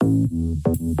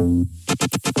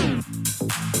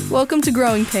Welcome to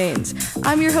Growing Pains.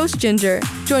 I'm your host, Ginger.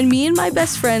 Join me and my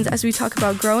best friends as we talk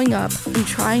about growing up and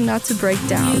trying not to break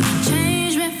down. You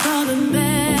change me for the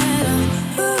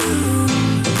better. Ooh,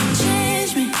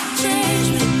 change me.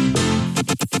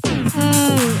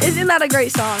 Isn't that a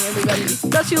great song, everybody?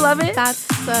 Don't you love it? That's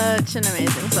such an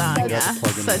amazing song.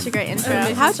 That's Such a great intro.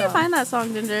 Amazing How'd you song. find that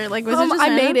song, Ginger? Like, was it just I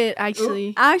random? made it,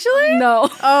 actually. Actually? No.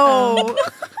 Oh.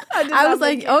 I, did I not was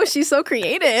make like, it. oh, she's so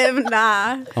creative.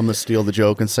 Nah. I'm gonna steal the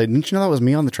joke and say, didn't you know that was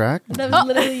me on the track? That was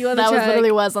literally you on the That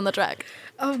track. was on the track.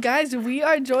 Oh, guys, we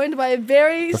are joined by a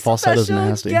very The falsetto's special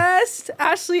nasty. guest.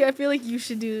 Ashley, I feel like you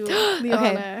should do the Okay.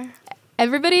 honor.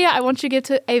 Everybody, I want you to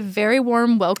give a very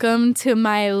warm welcome to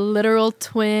my literal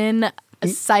twin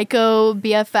psycho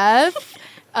BFF,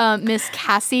 Miss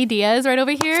Cassie Diaz, right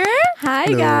over here. Hi,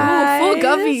 Hello. guys. Ooh, full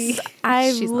Govey.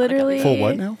 I've She's not a literally... Full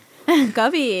what now?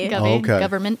 Govey. okay.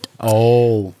 Government.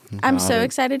 Oh. I'm got so it.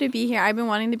 excited to be here. I've been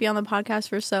wanting to be on the podcast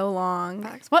for so long.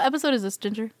 What episode is this,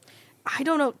 Ginger? I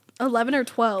don't know, 11 or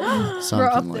 12. Something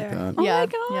We're up like there. that. Oh yeah. my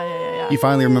God. Yeah. You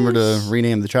finally remembered to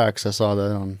rename the tracks. I saw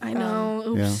that on. I know.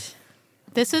 Oops. Yeah.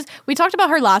 We talked about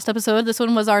her last episode. This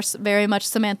one was our very much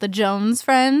Samantha Jones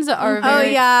friends. Our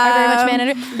very, yeah. Our very much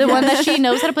manager. The one that she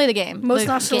knows how to play the game. Most The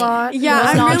nonchalant. game. Yeah, Most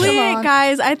I'm really, nonchalant.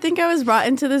 guys, I think I was brought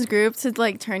into this group to,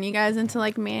 like, turn you guys into,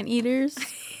 like, man-eaters.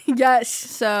 Yes.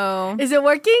 So, Is it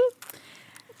working?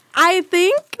 I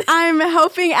think I'm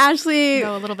helping Ashley.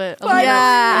 No, a little bit.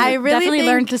 Yeah, I really definitely think-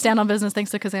 learned to stand on business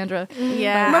thanks to Cassandra.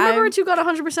 Yeah. Remember when you got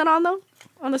 100% on, though?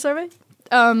 On the survey?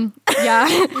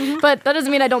 Yeah, but that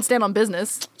doesn't mean I don't stand on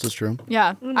business. This is true.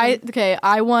 Yeah,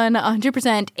 I won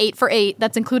 100%, 8 for 8.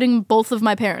 That's including both of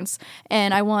my parents,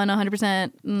 and I won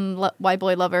 100% white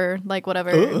boy lover, like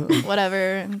whatever.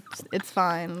 It's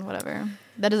fine, whatever.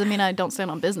 That doesn't mean I don't stand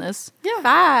on business.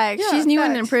 Facts. Yeah, She's new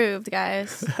and facts. improved,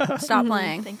 guys. Stop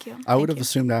playing. Thank you. I would have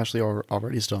assumed Ashley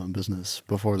already still in business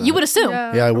before that. You would assume.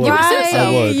 Yeah. Yeah, I would. You would assume Right. so.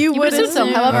 I would. You You would assume so.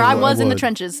 assume. However, I was in the would.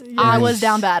 trenches. I was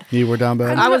down bad. You were down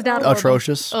bad? I was down horrible.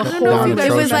 Atrocious? know if Down you guys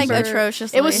It atrocious? was like remember.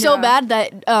 atrocious. It was so Yeah. bad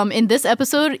that in this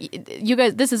episode, you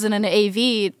guys, this isn't an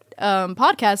AV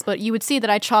podcast, but you would see that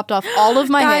I chopped off all of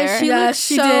my Guys, hair. she Yes, looks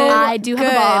she so did. I do have a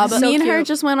good. bob. So Me and her cute.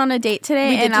 just went on a date today,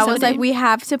 We did and just I have was a like, date. we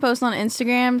have to post on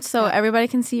Instagram so everybody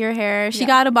can see your hair. She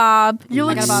got a bob. You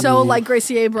look got a bob. so like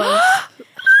Gracie Abrams.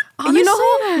 You know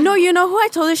who? No, you know who I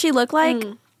told her she looked like?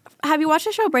 Have you watched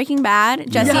the show Breaking Bad?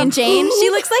 Jesse and Jane. She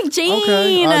looks like Jane.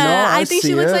 Okay, I know, I think she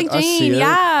see looks it, like I see Jane. it.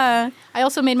 Yeah. I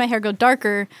also made my hair go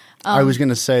darker. I was going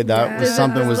to say that was Does it-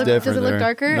 something was Does different it look there.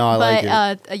 darker? No, I but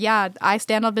like it. yeah, I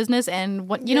stand on business, and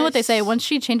you know what they say: once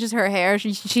she changes her hair,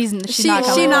 she's not She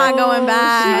coming not back. going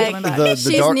back. going back. the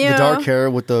She's dark new. the dark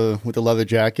hair with the leather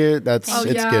jacket, it's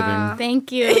yeah. giving.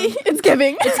 Thank you. It's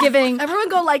giving. It's giving. Everyone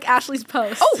go like Ashley's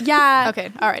post. Yeah.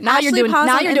 Okay, all right. Now Ashley you're doing. Paws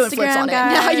Now on you're doing flips Instagram, on it.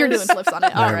 Now you're guys. doing flips on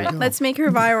it. All There we right. go. Let's make her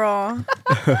viral.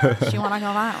 She wanna go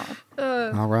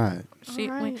viral. All right.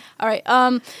 All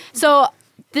right. So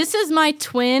this is my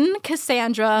twin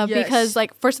Cassandra Yes. because,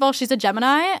 like, first of all, she's a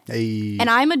Gemini, Hey. and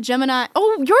I'm a Gemini.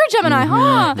 Oh, you're a Gemini,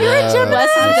 huh? You're a Gemini. Wes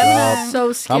is a Gemini.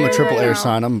 So scary. I'm a triple right air now.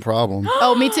 sign. I'm a problem.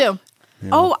 Oh, me too.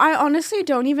 Oh, I honestly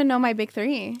don't even know my big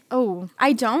three. Oh,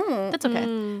 I don't. that's okay.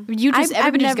 You just I've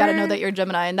everybody just got to never- know that you're a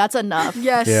Gemini, and that's enough.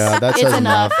 Yes. Yeah, that It's says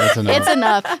enough. enough. That's enough. It's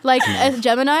enough. Like as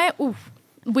Gemini, oof,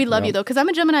 we love Yeah. you though, because I'm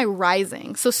a Gemini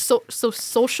rising. So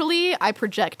socially, I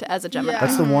project as a Gemini. Yeah.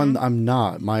 That's the one I'm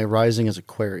not. My rising is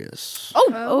Aquarius.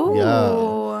 Oh,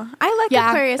 Yeah. I like Yeah,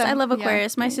 Aquarius. I them- love yeah.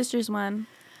 Aquarius. My sister's one.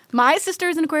 My sister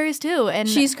is an Aquarius too, and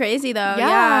She's crazy though. Yeah.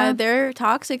 Yeah, they're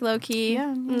toxic, low key. yeah.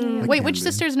 I Wait, can which be.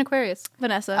 sister is an Aquarius?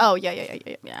 Vanessa. Oh yeah.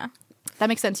 yeah. That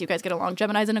makes sense. You guys get along.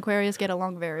 Geminis and Aquarius get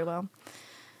along very well.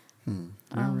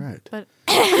 All right. But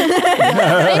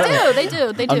they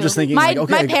do. I'm just thinking, My, like,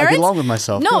 okay, my I parents. get along with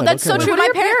myself. No, Good, that's okay. so true. What are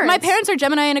your My parents? parents are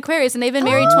Gemini and Aquarius, and they've been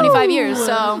married 25 years.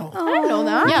 So I didn't know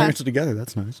that. yeah. Parents are together.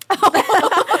 That's nice.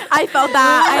 I felt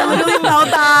that. I literally felt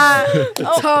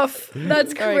that. Tough.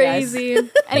 That's Sorry, guys. crazy.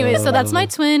 Anyway, so that's my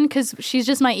twin because she's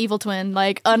just my evil twin.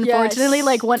 Like, unfortunately, Yes.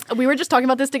 like when we were just talking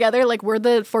about this together, like we're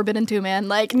the forbidden two, man.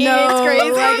 Like, No, it's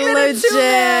crazy. like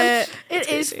legit. It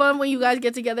is fun when you guys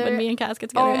get together. When me and Cass get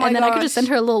together, Oh my and then I could gosh. just send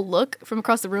her a little look from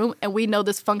across the room, and we know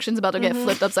this function's about to get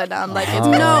flipped upside down. Like, it's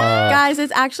No, guys,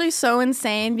 it's actually so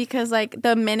insane because like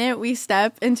the minute we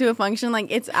step into a function, like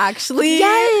it's actually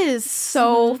yes,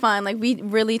 so fun. Like we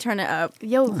really turn it up.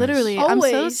 yo, literally, I'm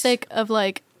so Always. sick of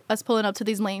like us pulling up to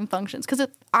these lame functions because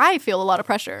I feel a lot of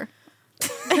pressure.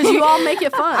 Because you all make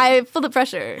it fun. I feel the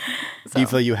pressure. Do you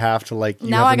feel you have to like? You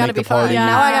Now have I to gotta make the be fun. party? Yeah.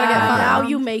 Now I gotta get fun. Now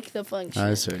you make the function.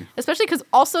 I see. Especially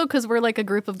because we're like a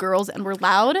group of girls and we're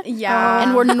loud. Yeah.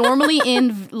 And we're normally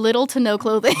in little to no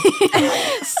clothing.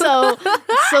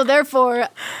 so therefore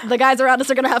the guys around us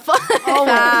are gonna have fun.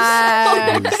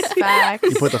 Facts.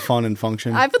 You put the fun in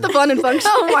function. I put the fun in function.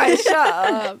 Oh my, shut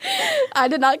up. I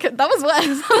did not. That was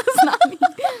Wes. That was not me.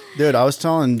 Dude, I was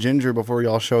telling Ginger before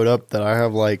y'all showed up that I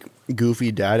have like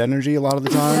goofy dad energy a lot of the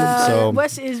time. So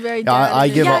Wes is very I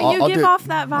dad. give. Yeah, I'll you give do- off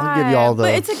that vibe. I'll give you all the.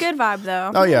 But it's a good vibe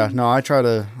though. Oh yeah, no, I try.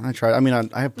 I mean,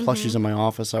 I have plushies in my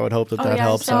office. I would hope that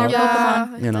helps so out. they're Yeah,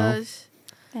 Pokemon. it You know. does.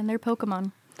 And they're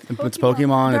Pokemon. It's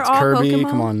Pokemon. They're It's all Kirby. Pokemon?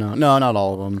 Come on, no, not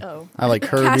all of them. Oh. I like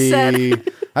Cass said.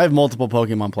 Kirby. I have multiple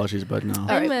Pokemon plushies, but no.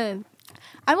 right. Amen.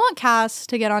 I want Cass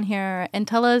to get on here and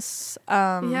tell us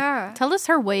tell us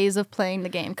her ways of playing the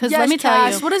game. Because let me tell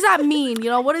Cass, you. what does that mean? You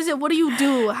know, what is it? What do you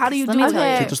do? How do you Let do me it? tell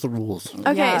you. These are just the rules.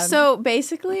 Okay, Yeah. so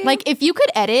basically, Like, if you could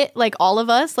edit, like, all of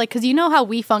us, like, because you know how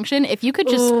we function. If you could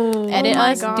just edit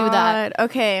my us, do that. God.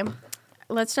 Okay,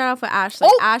 let's start off with Ashley.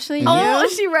 Oh. Ashley, Oh,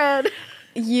 she read.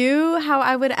 you, how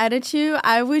I would edit you,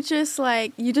 I would just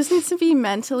like, you just need to be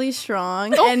mentally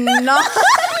strong and not.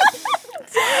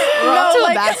 Off to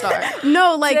a bad start.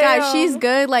 No, like guys, Damn. she's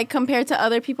good. Like compared to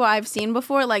other people I've seen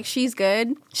before, like she's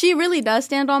good. She really does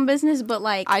stand on business, but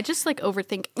like I just, like,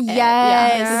 overthink. yes. Yeah.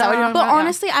 Is that what you're talking But about? Yeah.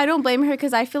 honestly, I don't blame her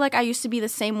because I feel like I used to be the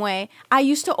same way. I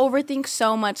used to overthink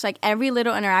so much. Like every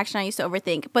little interaction, I used to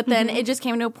overthink. But then it just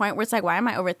came to a point where it's like, why am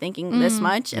I overthinking this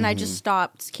much? And I just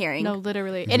stopped caring. No,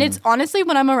 literally. And it's honestly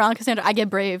when I'm around Cassandra, I get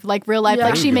brave. Like, real life. Yeah.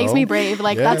 Like, There she you makes go. me brave.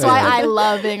 Like, Yeah. that's why I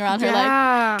love being around her.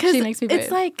 Yeah. Like, she makes me brave.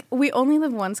 It's like we only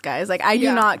live once, guys. Like I do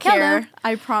Yeah. not Hell care. no.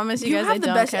 I promise you, You guys, have I the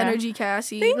don't best care. energy,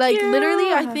 Cassie. Thank like you.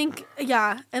 literally, I think,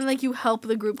 and like you help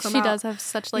the group come she out. does have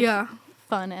such, like, Yeah.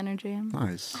 fun energy.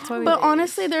 Nice. That's why we But love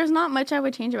honestly, there's not much I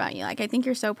would change about you. Like I think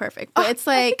you're so perfect. But it's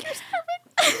like,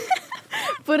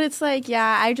 but it's like,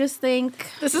 yeah, I just think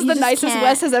This is you the just nicest can't.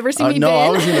 Wes has ever seen me No, I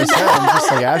been. was gonna say. I'm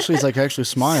just like Ashley's like actually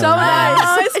smiling. So nice.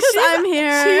 No, it's because I'm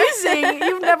here. Teasing.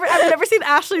 I've never seen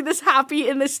Ashley this happy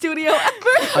in the studio ever.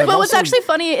 I've But what's also- actually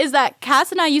funny is that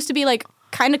Cass and I used to be like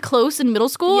kind of close in middle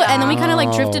school, and then we kind of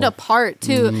like drifted Oh. apart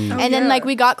too. And then yeah. like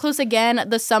we got close again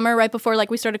the summer right before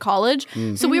like we started college.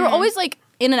 So we were always like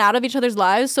in and out of each other's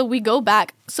lives. So we go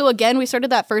back. So again, we started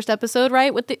that first episode,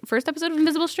 right? With the first episode of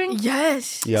Invisible String.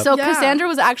 Yes. Yep. So Yeah. Cassandra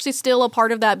was actually still a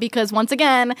part of that because once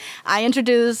again, I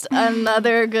introduced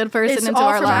another good person It's into all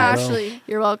our from lives. Ashley.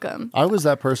 You're welcome. I was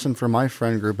that person for my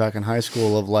friend group back in high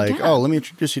school of like, Yeah. oh, let me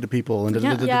introduce you to people and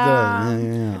Yeah.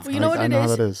 yeah. Well, you know what I it know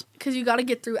is? how that is. Because you got to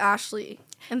get through Ashley,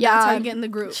 and Yeah. that's how you get in the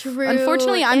group. True.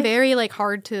 Unfortunately, I'm If- very like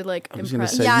hard to like I was gonna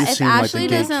impress. say, Yeah, you if seem like the Ashley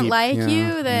doesn't gatekeep- like yeah,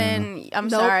 you, then I'm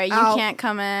Nope. sorry, you Out. can't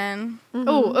come in.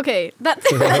 Oh, okay. That's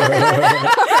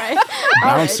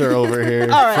Bouncer over here,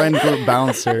 friend group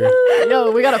bouncer.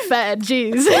 yo, we got a fed.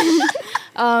 Jeez.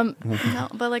 No,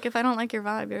 but like if I don't like your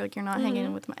vibe, you're like you're not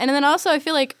hanging with my. And then also I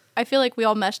feel like we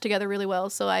all mesh together really well.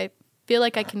 So I feel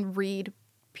like I can read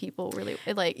people really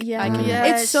like. Yeah, I can,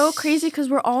 Yes. it's so crazy because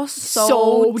we're all so,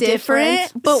 So different,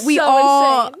 different. but we So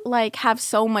all insane. like have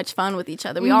so much fun with each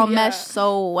other. We all Yeah. mesh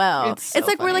so well. It's so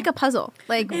like we're funny. like a puzzle.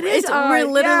 Like It is we're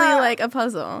literally yeah. like a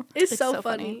puzzle. It's, It's so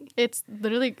funny. It's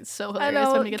literally so hilarious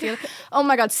know. when we get together. Oh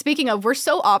my god! Speaking of, we're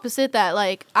so opposite that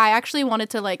like I actually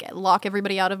wanted to like lock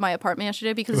everybody out of my apartment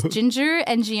yesterday because Ginger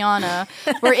and Gianna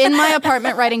were in my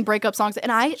apartment writing breakup songs, and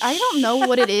I don't know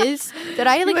what it is that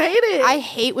I like. You hate it. I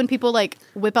hate when people like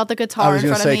whip out the guitar I was in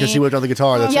gonna front say of me. because you whipped out the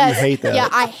guitar. That's Yes. you hate that. Yeah,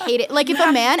 I hate it. Like if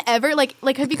a man ever like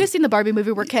have you guys seen the Barbie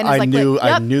movie where Ken is I like knew. like, I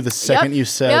yep, knew the second yep, you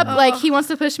said. Yep, like he wants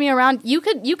to push me around. You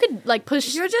could like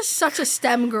push. You're just such a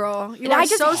STEM girl. You And are I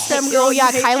just so hate- STEM girl. Oh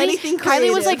yeah, You hate anything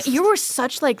Kylie was creative. like, you were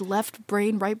such like left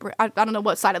brain, right brain. I don't know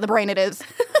what side of the brain it is.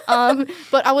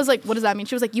 But I was like, what does that mean?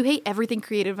 She was like, you hate everything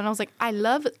creative, and I was like, I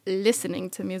love listening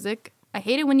to music. I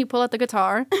hate it when you pull out the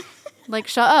guitar. Like,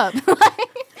 shut up.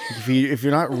 If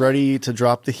you're not ready to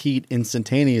drop the heat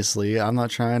instantaneously, I'm not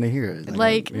trying to hear it.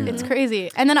 Like, you know. it's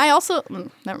crazy. And then I also,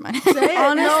 never mind.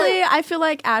 Honestly, I feel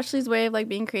like Ashley's way of like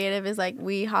being creative is like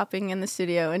we hopping in the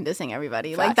studio and dissing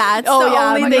everybody. Like that's Oh, the yeah,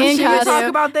 only like, thing me and she Cass- would Can we do. talk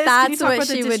about this? Can you That's talk what about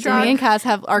the she diss would track? Me do. and Cass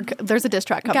have our, there's a diss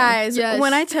track coming. Guys, Yes.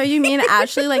 when I tell you, me and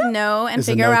Ashley like know and Is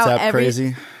the figure notes out app every.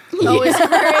 crazy? Oh, it's crazy.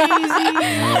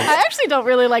 I actually don't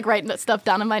really like writing stuff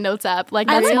down in my notes app. Like,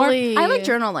 that's more. I like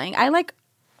journaling. I like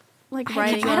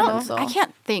writing. I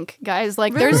can't think, guys.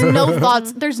 Like, there's no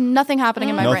thoughts. There's nothing happening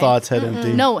in my No brain. thoughts, head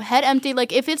empty. No, head empty.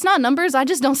 Like, if it's not numbers, I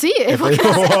just don't see it.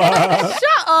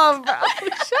 Shut up, bro.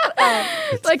 Shut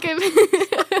up. Like, if...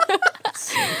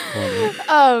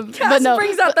 but no.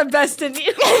 brings out the best in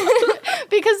you.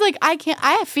 Because like I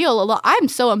feel a lot. I'm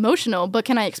so emotional, but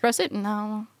can I express it?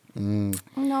 No.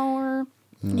 No.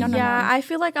 No, Yeah, I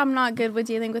feel like I'm not good with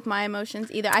dealing with my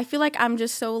emotions either. I feel like I'm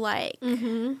just so like,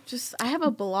 just I have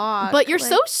a block. But you're like,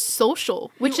 so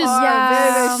social, which is are a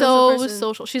very, very social so person.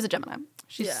 social. She's a Gemini.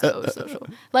 She's so social.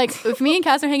 Like if me and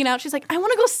Cass are hanging out, she's like, I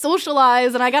want to go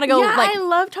socialize, and I gotta go. Yeah, like, I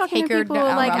love talking take to her people.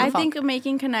 down Like around the I funk. think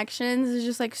making connections is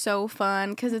just like so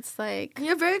fun because it's like,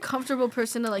 You're a very comfortable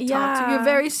person to like talk Yeah. to. You're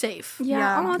very safe.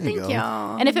 yeah, oh, There you thank go.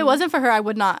 you. And if it wasn't for her, I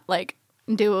would not like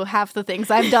do half the things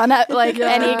I've done at like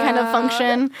any kind of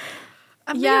function.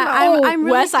 I'm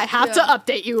really, Wes, I have to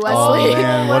update you, Oh Wesley.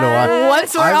 man, what do I?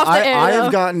 Once we're off the air, I though.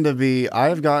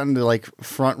 have gotten to like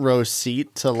front row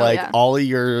seat to like yeah. all of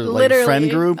your like Literally. friend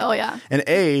group. Oh, yeah. And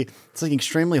it's like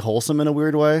extremely wholesome in a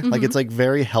weird way. Like it's like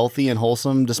very healthy and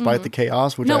wholesome despite the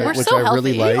chaos, which No, I we're which so I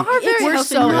really healthy. like. We're healthy.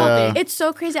 so Yeah. healthy. it's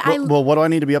so crazy. Well, what do I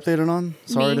need to be updated on?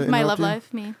 Sorry Me, to my interrupt love you.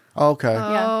 life, me. Oh, okay.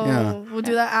 Oh, Yeah. we'll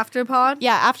do that after pod.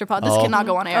 Yeah, after pod. This Oh. cannot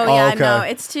go on air. Oh yeah, okay. no,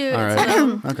 it's too. All it's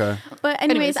right. Okay. But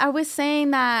Anyways. anyways, I was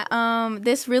saying that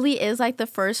this really is like the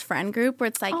first friend group where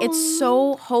it's like it's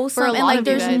so wholesome For a and lot like of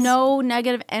you there's guys. no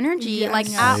negative energy like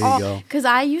There at you all. go. Because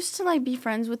I used to like be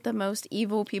friends with the most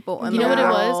evil people in You the know what it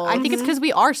world. was? I think it's because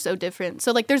we are so different.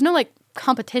 So like, there's no like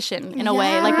competition in a way.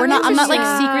 Yeah, Like we're not. I'm not like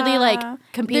yeah. secretly like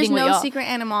competing There's with no y'all. secret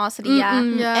animosity. Yeah.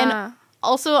 Yeah. And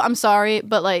also, I'm sorry,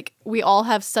 but like we all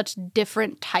have such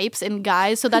different types in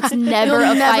guys, so that's never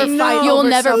You'll a never fight. fight You'll over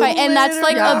never something. fight, and that's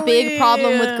like a big Literally.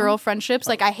 problem with girl friendships.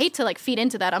 Like I hate to like feed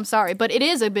into that. I'm sorry, but it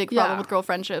is a big problem Yeah. with girl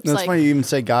friendships. No, it's like, funny you even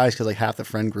say guys because like half the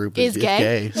friend group is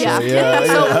gay. So, Yeah. yeah.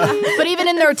 So, but even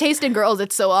in their taste in girls,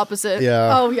 it's so opposite.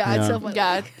 Yeah. Oh yeah, it's so funny.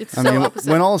 Yeah, it's I so mean,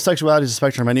 opposite. when all sexuality is a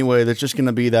spectrum anyway, there's just going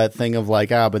to be that thing of like,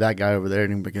 but that guy over there,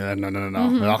 and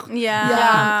no. Ugh. Yeah.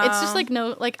 Yeah, it's just like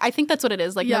no, like I think that's what it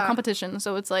is, like no Yeah. competition.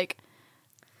 So it's like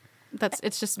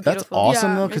it's just That's beautiful.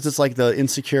 awesome Yeah. though, because it's like the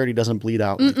insecurity doesn't bleed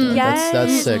out. Like that.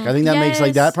 That's Yes. sick. I think that makes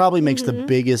like Yes. that probably makes the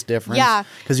biggest difference. Yeah.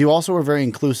 because you also are very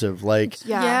inclusive. Like,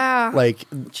 Yeah. like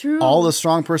True. all the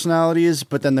strong personalities,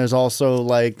 but then there's also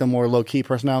like the more low key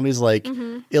personalities. Like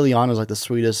Ileana's like the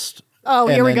sweetest. Oh,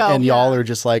 and here we then- go. And y'all are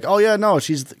just like, oh yeah, no,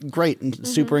 she's great and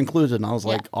super Mm-hmm. inclusive. And I was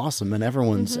like, awesome, and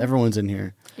everyone's in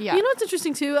here. Yeah. You know what's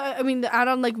interesting too? I mean, to add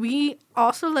on, like we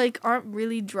also like aren't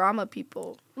really drama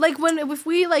people. Like if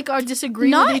we like are disagree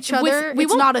Not with each with- other, we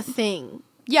it's won't- not a thing.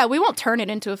 Yeah, we won't turn it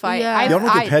into a fight. Yeah. I, Y'all don't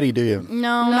I- get petty, do you?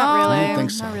 No, No. not really. I don't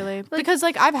think so. Not really. Because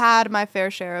like I've had my fair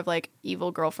share of like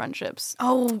evil girl friendships.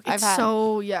 Oh, I've it's had-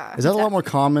 so yeah. Is that a lot more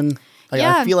common? Like, I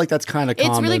Yeah. feel like that's kind of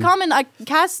common. It's really common. Like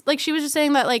Cass, like she was just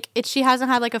saying that like she hasn't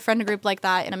had like a friend group like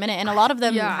that in a minute, and a lot of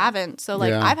them Yeah. haven't. So like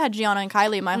Yeah. I've had Gianna and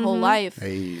Kylie my whole life,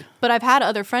 Hey. but I've had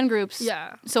other friend groups.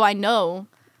 Yeah. So I know,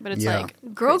 but it's Yeah. like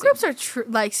Girl crazy. groups are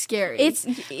like scary. It's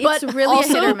But really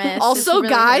also, a hit or miss. It's Also, really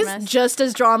hit or guys, miss. just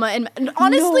as drama and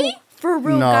honestly. No, for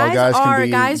real, No, guys, guys can are be-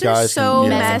 guys are guys so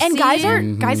can- yeah. messy.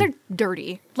 And guys are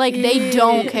dirty. Like they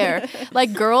don't care.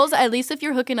 Like girls, at least if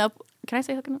you're hooking up, can I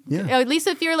say hooking up? Yeah. At least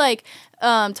if you're like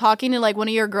talking to like one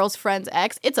of your girl's friends'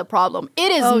 ex, it's a problem.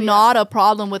 It is Oh, yeah. not a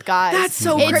problem with guys. That's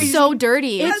so it's crazy. so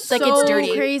dirty. It's like so it's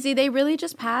dirty. crazy. They really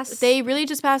just pass. They really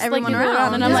just pass like Everyone people around,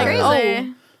 around. and I'm It's like, crazy.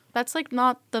 oh, that's like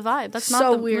not the vibe. That's So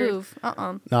not the weird. move.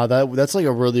 No, that's like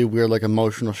a really weird like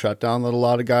emotional shutdown that a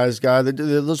lot of guys got.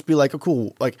 They'll just be like, oh,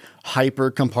 cool, like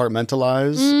hyper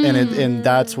compartmentalize, and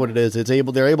that's what it is.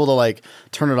 They're able to like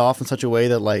turn it off in such a way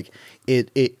that like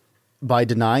it by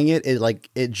denying it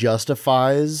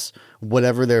justifies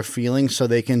whatever they're feeling, so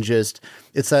they can just.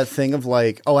 It's that thing of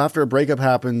like, oh, after a breakup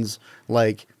happens,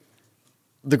 like.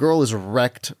 The girl is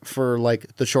wrecked for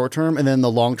like the short term, and then the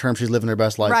long term, she's living her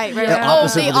best life. Right, right, The right.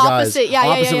 opposite Oh, of the the guys. opposite. Yeah, yeah,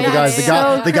 Opposite yeah, of the yeah, guys. yeah, The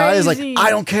guy, So the guy is like, crazy. I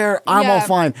don't care. I'm all Yeah.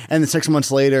 fine. And then 6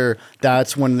 months later,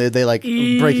 that's when they like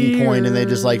breaking point, and they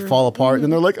just like fall apart. And then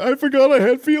they're like, I forgot I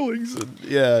had feelings. And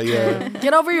yeah.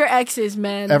 Get over your exes,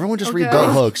 man. Everyone just read Okay.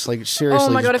 bell hooks. Like seriously.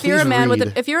 Oh my god! just If you're a please man read.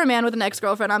 with if you're a man with an ex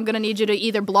girlfriend, I'm gonna need you to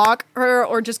either block her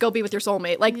or just go be with your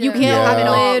soulmate. Like you Yeah. can't Yeah. have it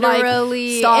all.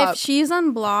 Literally, Like, stop. if she's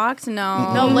unblocked,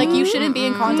 no. No, like you shouldn't be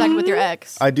in contact with your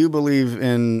ex. I do believe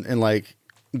in like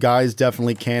guys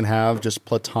definitely can have just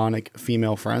platonic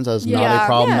female friends. That's not Yeah. a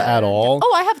problem Yeah. at all.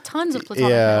 Oh, I have tons of platonic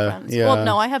Yeah, male friends. yeah. Well,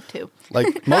 no, I have two.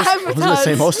 Like most, I was gonna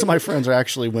say most of my friends are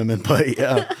actually women, but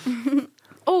yeah.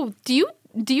 Oh, do you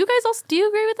guys also do you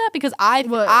agree with that? Because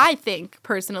What? I think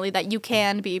personally that you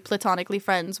can be platonically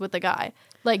friends with a guy,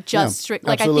 like just Yeah, strict.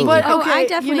 Like absolutely. I think. But Oh, okay, I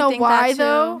definitely you know think why that, too.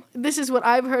 though? This is what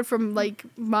I've heard from like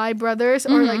my brothers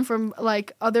or like from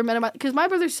like other men of my because my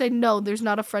brothers say no, there's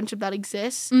not a friendship that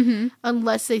exists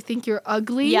unless they think you're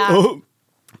ugly. Yeah.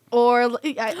 Or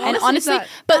And honestly,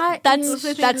 but that's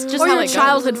just or how your it goes.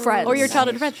 childhood friends. Or your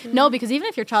childhood friends. No, because even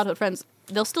if your childhood friends,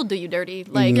 they'll still do you dirty.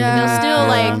 Like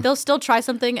Yeah. they'll still try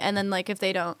something, and then like if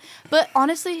they don't. But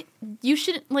honestly, you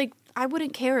shouldn't like. I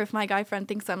wouldn't care if my guy friend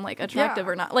thinks I'm like attractive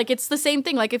or not. Like it's the same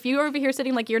thing. Like if you're over here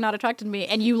sitting like you're not attracted to me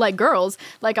and you like girls,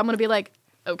 like I'm gonna be like,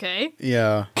 okay.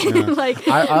 Yeah. Like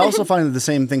I also find the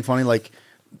same thing funny. Like,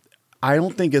 I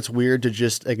don't think it's weird to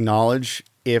just acknowledge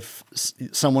if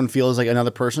someone feels like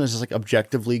another person is just like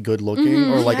objectively good looking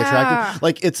or like attractive.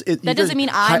 Like that doesn't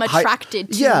mean I'm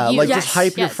attracted to you. Like Yes. just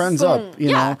hype your Yes. friends up.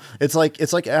 You know, it's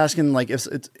like asking like if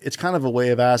it's kind of a way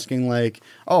of asking like,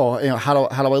 oh, you know, how do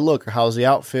I look, or how's the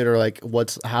outfit, or like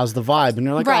how's the vibe, and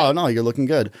you're like, Right. oh no, you're looking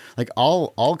good. Like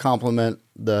I'll compliment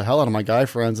the hell out of my guy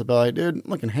friends and be like, dude, I'm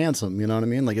looking handsome. You know what I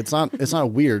mean? Like it's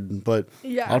not weird, but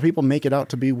Yeah. a lot of people make it out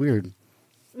to be weird.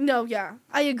 No, yeah,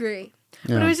 I agree.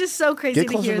 Yeah. But it was just so crazy Get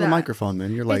to closer hear to that. the microphone,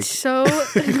 man. You're like, It's so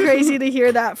crazy to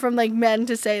hear that from like men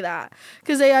to say that,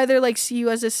 because they either like see you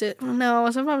as a sister. No,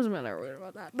 sometimes men are weird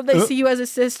about that, but they see you as a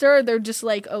sister. Or they're just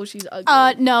like, oh, she's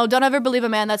ugly. no, don't ever believe a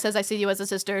man that says I see you as a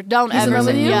sister. Don't He's in ever love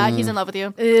say with you? yeah, he's in love with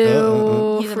you.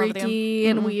 Ew, He's in love with you. freaky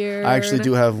and weird. I actually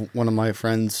do have one of my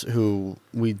friends who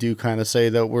we do kind of say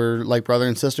that we're like brother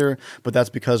and sister, but that's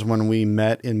because when we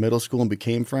met in middle school and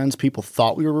became friends, people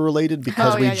thought we were related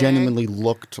because we genuinely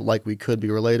looked like we could be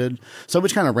related. So we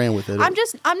just kind of ran with it.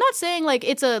 I'm not saying like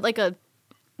it's a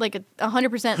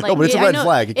 100% like no, but it's a I red know-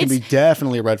 flag. It can be it's-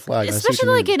 definitely a red flag. I see what especially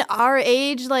you like mean. in our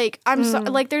age, like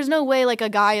like there's no way like a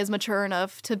guy is mature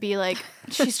enough to be like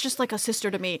she's just like a sister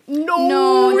to me.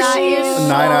 No, that is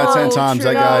 9 out of 10 so times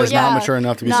that true. guy is Yeah. not mature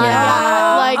enough to be Nah, saying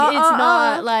that. like it's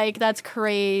not like that's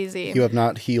crazy. You have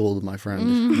not healed, my friend.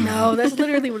 Mm-hmm. No, that's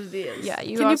literally what it is. Yeah,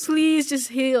 you Can you also- please just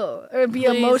heal or be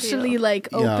Please emotionally heal. like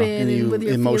Yeah, open and you with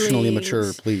your emotionally feelings.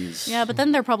 mature, please. Yeah, but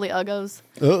then they're probably uggos.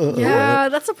 Yeah,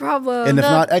 that's a problem. And if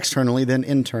not externally, then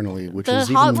internally, which The is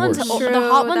hot even ones, worse. True, the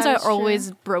hot ones that are is true.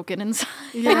 always broken inside.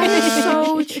 yeah,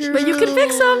 so true. But you can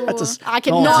fix them. I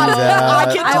Don't cannot. do that.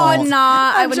 I can- I would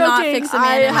not. I I'm would not joking. fix a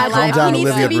man in my Calm life. down, He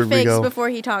needs Olivia to be Rodrigo. fixed before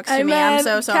he talks to me. Amen. I'm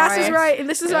so sorry. Cass is right, and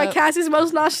this is why Cass is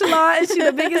most nonchalant, and she's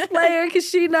the biggest player because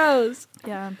she knows.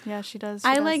 Yeah, she does.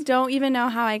 I like don't even know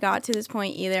how I got to this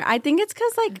point either. I think it's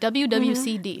because like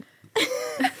WWCD.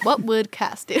 What would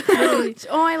Cass do?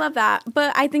 oh, I love that.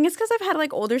 But I think it's because I've had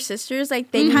like older sisters.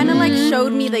 Like they kind of like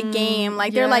showed me the game.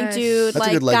 Like they're like, Yes. dude, That's a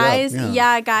like good leg up, guys,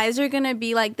 yeah. guys are gonna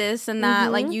be like this and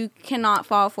that. Like you cannot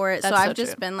fall for it. So That's so I've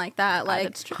just true. been like that. Like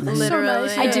that's true. That's so literally,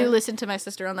 nice. I Yeah. do listen to my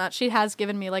sister on that. She has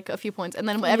given me like a few points, and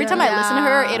then every time I listen to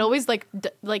her, Yeah. it always like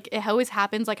it always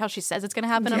happens like how she says it's gonna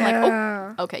happen. I'm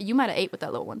like, oh, okay, you might have ate with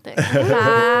that little one thing.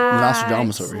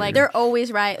 Nostradamus over Like, here. They're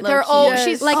always right. They're low-key. all-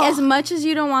 she's- like oh. as much as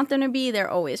you don't want them to be, they're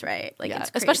always right. Like yeah,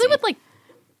 it's especially crazy. with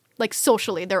like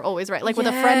socially, they're always right. Like with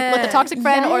a friend, with a toxic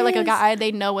friend, or like a Yes. guy,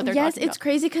 they know what they're yes, talking it's about.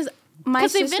 crazy because my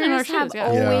 'Cause they've been in our sisters have shoes,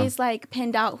 yeah. Yeah. always like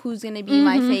pinned out who's gonna be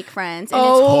my fake friends. And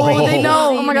Oh, it's they crazy.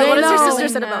 know. Oh my God, They what does your know. sister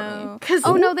They said about know. me?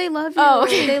 Oh no, they love you. Oh,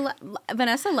 okay.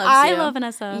 Vanessa loves I you. love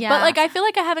Vanessa, Yeah. but like I feel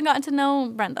like I haven't gotten to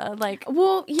know Brenda. Like,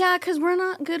 Well, yeah, because we're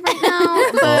not good right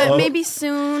now, but maybe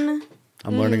soon.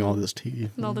 I'm learning all this tea.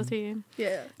 all the tea.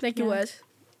 Yeah. Thank you, Yeah. Wes.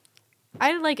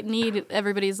 I like need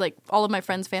everybody's like all of my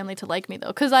friends' family to like me though,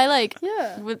 because I like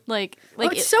Yeah. like Oh,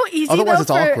 it's it- so easy Otherwise though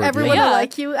it's for awkward, everyone yeah. to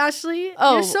like you, Ashley.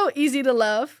 Oh. You're so easy to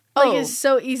love. Like it's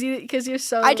so easy because you're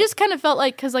so. I just kind of felt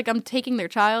like because like I'm taking their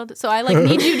child, so I like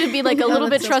need you to be like a little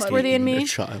bit that's so funny. trustworthy in Taking me. their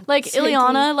child. Like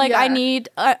Ileana, like I yeah. need,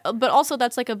 but also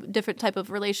that's like a different type of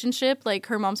relationship. Like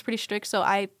her mom's pretty strict, so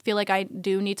I feel like I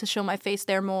do need to show my face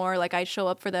there more. Like I show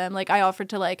up for them. Like I offered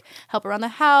to like help around the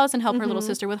house and help her little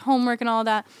sister with homework and all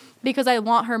that because I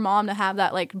want her mom to have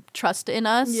that like trust in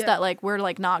us Yeah. that like we're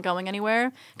like not going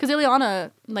anywhere. Because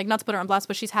Ileana, like not to put her on blast,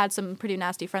 but she's had some pretty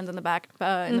nasty friends in the back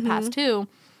in the past too.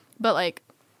 But like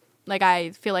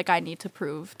I feel like I need to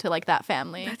prove to like that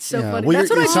family. That's so Yeah. funny. Well, That's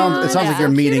what it I sounds, do. it sounds like Yeah. you're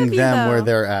So cute meeting of you, them where though.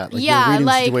 they're at. Like Yeah, you're reading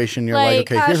like- the situation. You're like,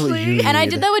 like, okay, here's what Ashley- you need. And I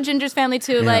did that with Ginger's family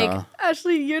too. Yeah. Like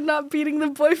Ashley, you're not beating the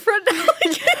boyfriend.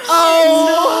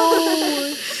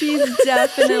 She's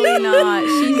definitely not.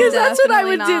 She's Because that's what I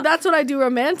would definitely do. not. That's what I do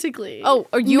romantically. oh,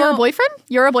 are you a boyfriend?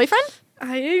 You're a boyfriend?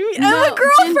 I am No, a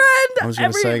girlfriend. I was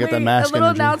gonna say, I got that mask A little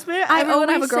energy. announcement. I Everyone have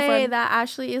a always say girlfriend. that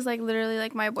Ashley is like literally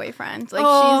like my boyfriend. Like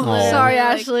Oh, she's literally, sorry, like-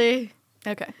 Ashley.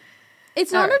 Okay.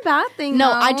 It's not a bad thing. No,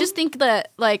 though. I just think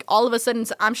that like all of a sudden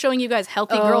I'm showing you guys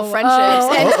healthy Oh, girl friendships,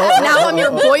 oh. and now I'm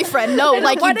your boyfriend. No,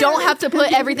 like why you don't do- have to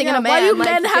put everything in Yeah, a man. why do Like,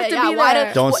 men have to be why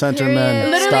there? Don't center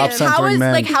men. Literally, Stop how centering is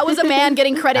men. like how is a man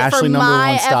getting credit Ashley, for number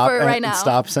my one, stop effort right now?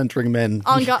 Stop centering men.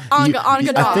 On You- good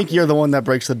I talk. think you're the one that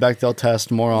breaks the Bechdel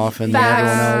test more often than Facts.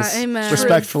 everyone else. Amen.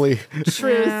 Respectfully.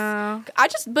 Truth. Yeah.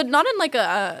 but not in like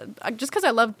just because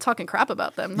I love talking crap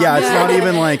about them. Yeah, it's not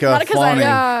even like a Not because fawning.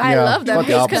 I love them. It's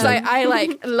It's about the because opposite. I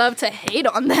like love to hate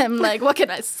on them. Like, what can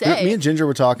I say? Me and Ginger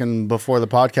were talking before the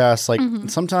podcast. Like Mm-hmm.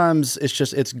 sometimes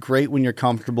it's great when you're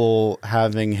comfortable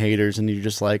having haters, and you're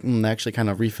just like, that actually kind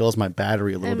of refills my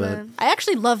battery a little bit. Amen. I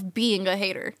actually love being a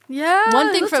hater. Yeah.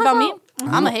 One thing let's for talk about me,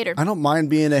 I'm a hater. I don't mind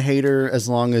being a hater as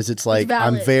long as it's like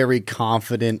I'm valid. very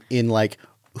confident in like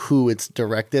who it's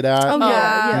directed at. Oh,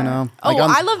 yeah. You know, Oh,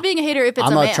 like, I love being a hater if it's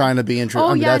I'm a not man. trying to be intrusive. Oh,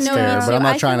 I mean, yeah, that's no, fair, me but I'm too.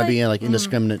 not I trying to feel be like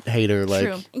indiscriminate hater. Like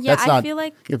True. Yeah, that's I not. feel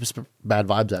like- you have bad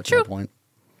vibes at that point.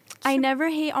 I never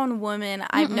hate on women.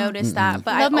 I've noticed that,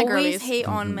 but Love I my always girlies. hate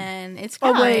on men. It's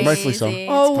Always. crazy. Rightfully so.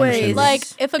 It's Always. crazy. Like,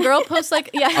 if a girl posts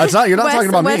like, yeah. It's not. You're not Wes- talking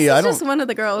about Wes me. is I don't. just one of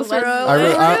the girls. Wes- bro.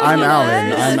 I'm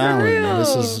Alan. I'm For Alan. real.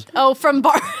 This is Oh, from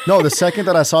Bar. no. The second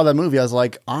that I saw that movie, I was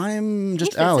like, I'm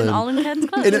just He fits Alan. in all in Ken's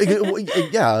clothes.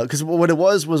 Yeah, because what it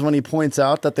was when he points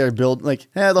out that they're they'll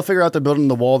figure out they're building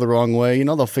the wall the wrong way. You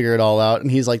know, they'll figure it all out. And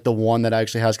he's like the one that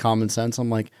actually has common sense. I'm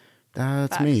like,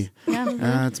 that's me. Yeah.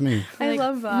 That's me. I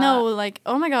love that. No, like,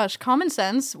 oh my gosh, common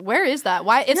sense. Where is that?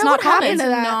 Why? It's Yeah, not what happened common. to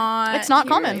that? Not It's not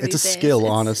here common. It's a these days. skill,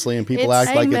 It's- honestly, and people it's-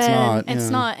 act like it's Amen. not. It's yeah.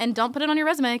 not. And don't put it on your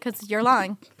resume because you're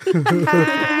lying.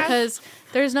 Because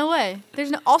there's no way.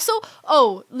 There's no. Also,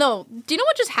 oh no. Do you know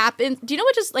what just happened? Do you know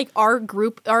what just like our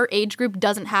age group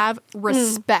doesn't have?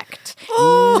 Respect. That's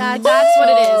what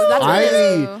it is. That's what it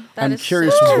is. I am is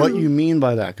curious what you mean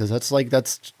by that because that's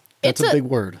It's a a- big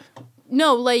word.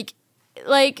 No, like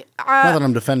Not that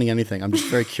I'm defending anything. I'm just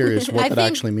very curious what I that think-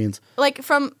 actually means. like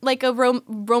from like a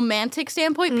romantic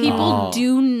standpoint, people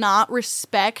do not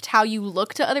respect how you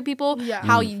look to other people, Yeah.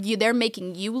 how they're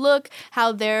making you look,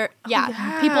 how they're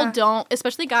people don't,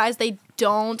 especially guys, they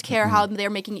don't care how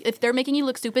they're making if they're making you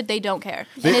look stupid, they don't care.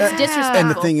 And it's disrespectful. And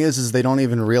the thing is they don't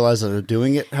even realize that they're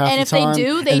doing it half And the if they time.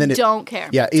 do, they and then don't care.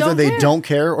 Yeah, either Don't they care. don't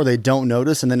care or they don't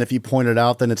notice, and then if you point it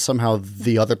out, then it's somehow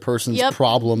the other person's Yep.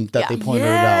 problem that Yeah. they pointed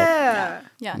it out. Yeah.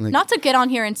 Yeah. Like- Not to get on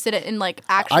here and sit it and like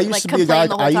actually I used like to be a complain guy.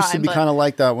 the whole I time. used to be but- kind of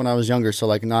like that when I was younger. So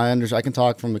like, now I can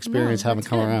talk from experience, No, having that's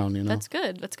come good. around. You know, That's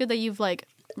good. That's good that you've like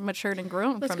matured and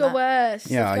grown Let's from go that. west.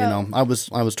 yeah. Let's You go. know,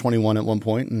 I was 21 at one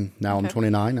point, and now I'm Okay.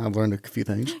 29. I've learned a few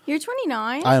things. You're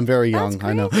 29. I am very young.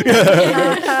 I know.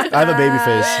 I have a baby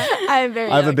face. I'm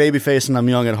very I have a young. baby face, and I'm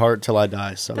young at heart till I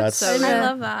die. So that's, so I Amen.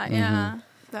 love that. Yeah.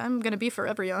 I'm gonna be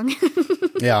forever young.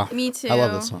 yeah. Me too. I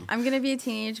love that song. I'm gonna be a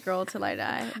teenage girl till I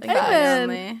die. Like, Amen.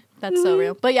 genuinely. That's so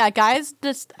real. But yeah, guys,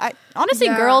 just honestly,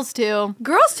 Yeah. girls too.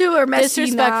 Girls too are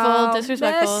messy now.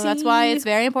 Disrespectful. That's why Messy. it's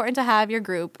very important to have your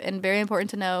group and very important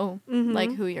to know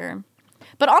like who you're.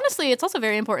 But honestly, it's also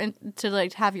very important to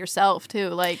like have yourself too.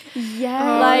 Like,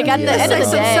 Yeah. like at Yeah. the end of Like the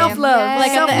some day, self-love.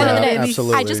 Like at the end of the Yeah, day,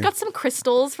 absolutely. I just got some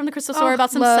crystals from the crystal store Oh, about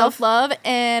some love. self love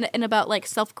and about like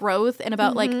self growth and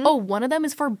about like one of them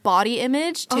is for body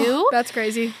image too. Oh, that's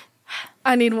crazy.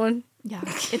 I need one. Yeah,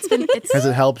 it's Has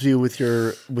it helped you with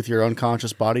your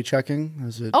unconscious body checking?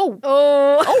 Has it? oh.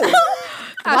 Oh.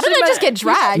 Why did I just get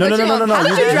dragged? No. How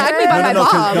did you drag me by my No,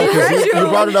 'cause- bob? no, 'cause you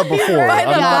brought it up before.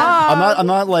 bob. I'm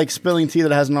not like spilling tea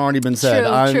that hasn't already been said.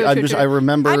 True, I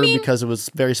remember I mean- because it was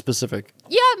very specific.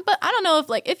 Yeah, but I don't know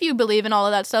if you believe in all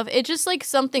of that stuff. It's just like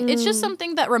something. It's just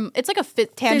something that it's like a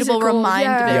tangible Physical,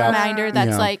 yeah. reminder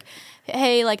that's Yeah. like,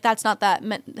 hey, like that's not that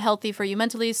healthy for you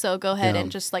mentally. So go ahead Yeah.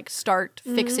 and just like start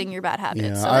fixing your bad habits.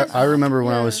 Yeah, So I remember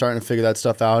when I was starting to figure that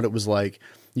stuff out. It was like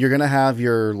you're gonna have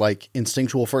your like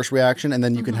instinctual first reaction, and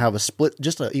then you can have a split,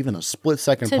 even a split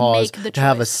second To pause make the to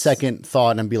have a choice. second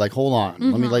thought and be like, hold on,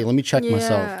 let me check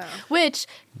myself. Yeah. which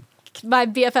my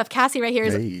BFF Cassie right here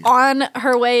is Hey. on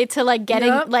her way to like getting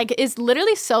Yep. like is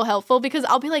literally so helpful because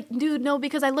I'll be like, dude, no,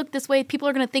 because I look this way, people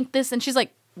are gonna think this, and she's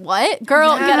like, what,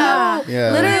 girl, get up.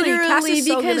 Yeah. Literally, Cass Literally, is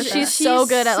so good because at she's that. so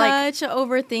good at, like- such an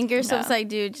overthinker. So Yeah. it's like,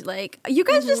 dude, like you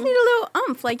guys just need a little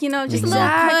umph, like just a little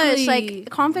push. Exactly. Like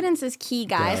confidence is key,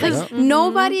 guys. Yeah. Like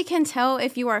nobody can tell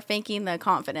if you are faking the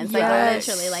confidence. Like Yes.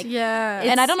 literally, like yeah.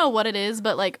 And I don't know what it is,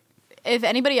 but like if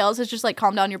anybody else is just like,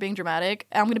 calm down, you're being dramatic,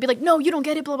 I'm gonna be like, no, you don't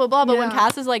get it, blah blah blah. But when Yeah.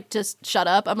 Cass is like, just shut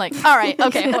up, I'm like, all right,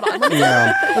 okay, hold on.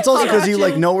 Yeah, it's also because you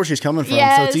like know where she's coming from, so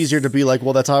Yes. it's easier to be like,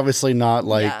 well, that's obviously not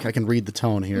like Yeah. I can read the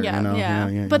tone here. Yeah, you know?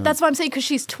 yeah. But that's what I'm saying because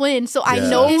she's twin, so I Yeah.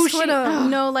 know She's she. twin.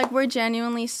 no, like we're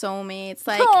genuinely soulmates.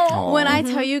 Like Aw. when I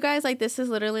tell you guys, like this is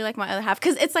literally like my other half.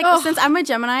 Because it's like since I'm a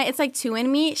Gemini, it's like two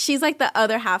in me. She's like the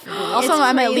other half of me. Also, It's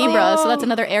I'm a crazy. Libra, so that's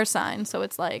another air sign. So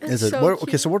it's like Is it so what, cute.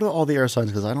 okay? So what are all the air signs?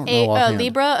 Because I don't know. offhand.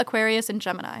 Libra, Aquarius, and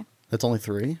Gemini. That's only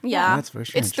 3. Yeah. That's very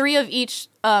strange. It's 3 of each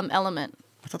element.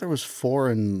 I thought there was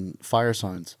 4 in fire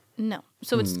signs. No,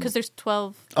 so it's because there's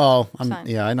 12. Oh, Signs.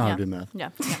 yeah, I know how Yeah. to do math. Yeah,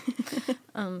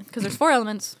 because there's 4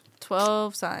 elements,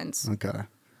 12 signs. Okay.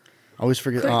 I always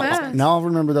forget. math. Now I'll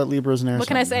remember that Libra is an air What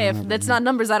can I sign. say? If it's not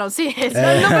numbers, I don't see it. It's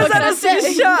Numbers I don't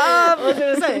see. Shut up. I was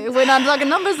gonna say, if we're not talking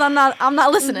numbers, I'm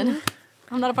not listening.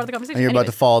 I'm not a part of the conversation. And you're about to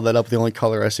Anyways. follow that up. The only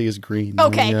color I see is green.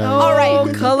 Okay. Yeah. All right. Oh,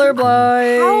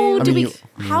 colorblind.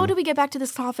 How do we get back to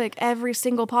this topic every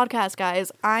single podcast,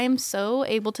 guys? I'm so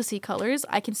able to see colors.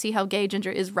 I can see how gay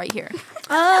Ginger is right here.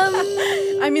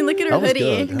 I mean, look at her That was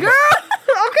hoodie. good. Girl.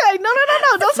 Okay. No.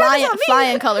 Don't say this on me.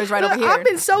 Flying colors right over here. I've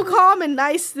been so calm and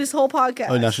nice this whole podcast.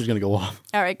 Oh, now she's gonna go off.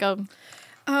 All right, go.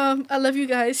 I love you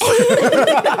guys.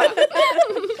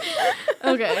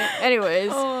 Okay.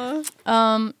 Anyways,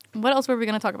 what else were we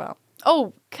gonna talk about?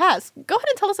 Oh, Cass, go ahead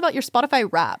and tell us about your Spotify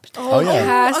Wrapped. Oh, yeah.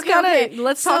 Cass, Okay, gotta- okay.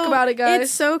 Let's talk about it, guys.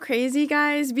 It's so crazy,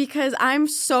 guys, because I'm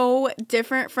so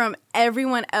different from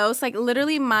everyone else. Like,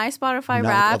 literally, my Spotify Not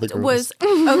Wrapped other girls. was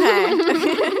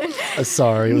okay.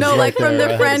 Sorry. It was No, right like from there. the I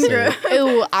had to friend say it. group.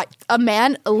 Ew, a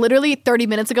man literally 30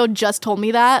 minutes ago just told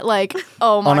me that. Like,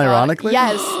 oh my god. Unironically?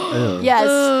 Yes. Ew.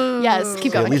 Yes. Keep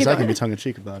See, at going. least Keep I can going. be tongue in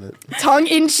cheek about it. Tongue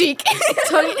in cheek.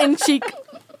 tongue in cheek.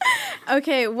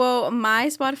 Okay, well, my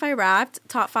Spotify Wrapped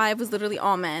top 5 was literally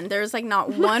all men. There's like not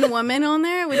one woman on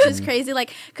there, which is crazy.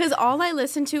 Like, because all I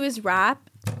listen to is rap.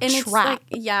 And it's Trap. like,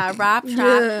 yeah, rap,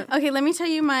 trap. Okay, let me tell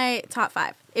you my top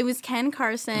 5. It was Ken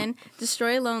Carson,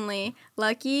 Destroy Lonely,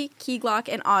 Lucky, Key Glock,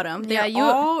 and Autumn. They're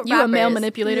all you a male rappers.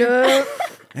 manipulator. Yeah.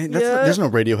 Hey, there's no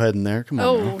Radiohead in there. Come on.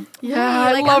 Oh, now. Yeah,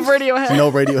 I like, love I'm- Radiohead.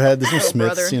 No Radiohead. There's no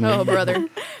Smiths. brother. You know. Oh, brother.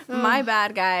 My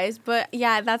bad, guys. But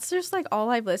yeah, that's just like all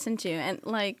I've listened to. And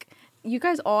like, you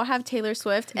guys all have Taylor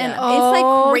Swift. And Yeah. it's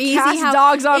like crazy Cass how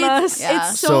dogs on it's, us. Yeah.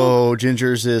 It's So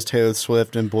Ginger's is Taylor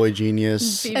Swift and Boy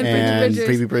Genius Phoebe and Bridgers.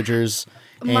 Phoebe Bridgers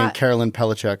and My- Carolyn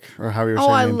Pelichek, or however you were Oh,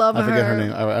 saying I her name. love I forget her her.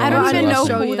 name. I don't wanna say even her know last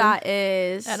show name. who you. that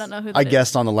is. I don't know who that I is.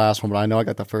 guessed on the last one, but I know I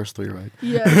got the first 3 right.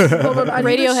 Yes. Hold on, I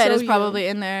need to Radiohead show is you. probably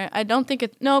in there. I don't think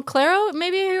it. No, Claro,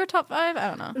 maybe your top 5. I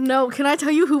don't know. No, can I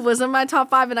tell you who was in my top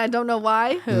 5 and I don't know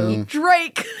why? Who?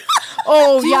 Drake.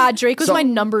 Oh yeah, Drake was So, my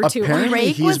number 2. Apparently,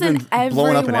 Drake he's was been in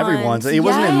blowing up in everyone's. It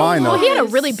wasn't in mine though. Well, he had a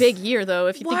really big year though.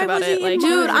 If you Why think about was it, he like in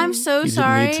Dude, mine? I'm so He did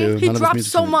sorry. me too. He None of his dropped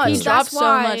music's so been much. good. he dropped That's so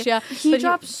why. much. Yeah, He But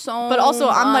dropped so But also,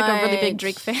 I'm like a really big much.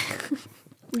 Drake fan.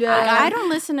 Yeah. I don't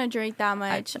listen to Drake that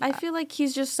much. I feel like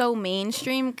he's just so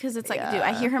mainstream because it's like, dude, I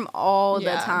Yeah. hear him all the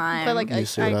Yeah. time. But like, You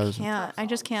see what I was- I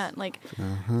just can't like,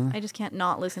 I just can't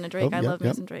not listen to Drake. Oh, I yep, love yep.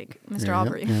 me some Drake, Mr. Yeah,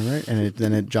 Aubrey. Yeah, right. And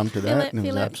then it jumped to that. it, and it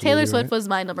was feel it. absolutely Taylor Swift right. was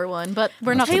my number 1, but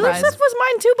we're not Taylor surprised. Swift was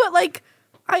mine too, but like,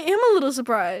 I am a little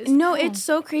surprised. no, it's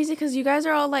so crazy because you guys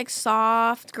are all like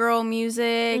soft girl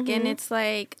music, and it's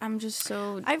like I'm just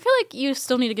so I feel like you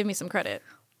still need to give me some credit,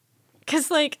 cause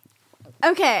like,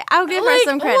 okay. I'll give her like,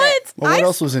 some credit. What? Well, what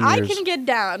else was in I yours? can get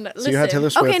down. So you had Taylor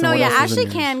Swift. Okay, and no, what yeah, else was in Ashley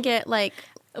yours? can get like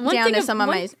One down thing to of- some of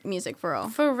one- my music for real.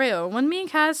 For real, when me and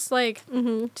Cass like,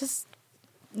 just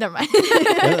never mind.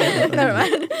 Never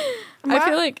mind. I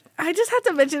feel like I just have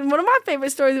to mention one of my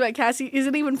favorite stories about Cassie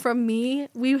isn't even from me.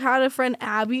 We had a friend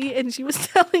Abby, and she was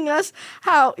telling us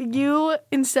how you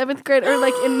in 7th grade or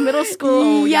like in middle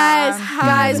school. Yes, yeah.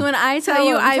 guys. When I tell Tell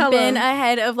you, 'em, I've tell been 'em.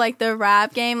 ahead of like the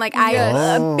rap game. Like Yes.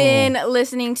 Oh. I've been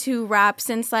listening to rap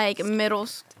since like middle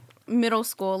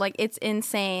school. Like it's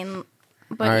insane.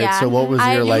 But All right. yeah, So what was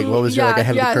your like? What was your like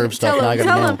ahead of the curve stuff? tell Now I him,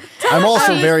 gotta tell know. him, I'm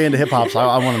also very into hip hop, so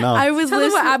I want to know. I was Tell them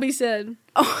what listening. Abby said.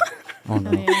 oh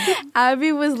no.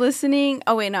 Abby was listening.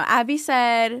 Oh wait, no. Abby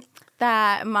said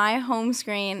that my home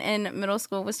screen in middle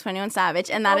school was 21 Savage,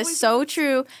 and that is so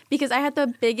true because I had the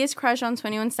biggest crush on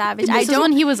 21 Savage. I this is don't.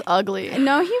 when he was ugly.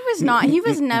 No, he was not. He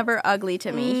was never ugly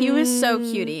to me. He was so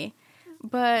cutie.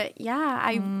 But yeah,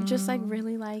 I just like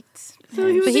really liked. So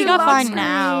he was But he your got love fine screen.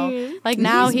 now. Like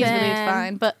now He's he's really been-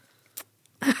 fine. But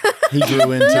He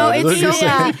grew into No, it. it's so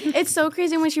Yeah. it's so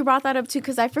crazy when she brought that up too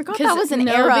because I forgot that was an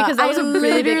no, era. because that was a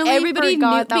really big. literally Everybody knew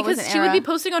forgot that because was an she would be era.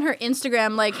 posting on her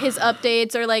Instagram like his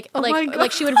updates or like my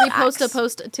like she would God. repost a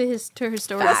post to her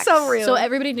story. That's so real. So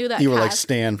everybody knew that. You were like Cass-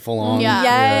 Stan full on. Yeah.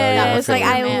 Yeah, it's feel like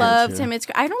I man. loved him. It's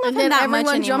I don't love And him then that much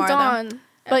everyone anymore. jumped though. on.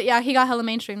 But yeah, he got hella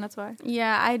mainstream. That's why.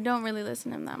 Yeah, I don't really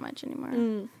listen to him that much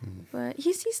anymore. But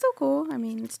he's still cool. I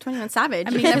mean, it's 21 Savage. I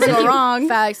mean, never go wrong.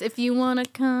 Facts. If you wanna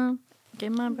come,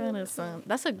 get my brother some.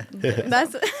 That's a.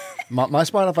 That's My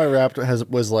Spotify Wrapped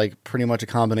was like pretty much a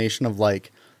combination of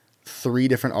like 3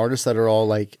 different artists that are all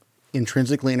like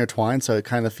intrinsically intertwined, so it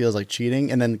kind of feels like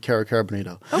cheating. And then Cara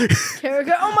Bonito.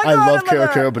 Carrica. Oh my I god. love Cara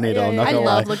that. Bonito. I'm not I gonna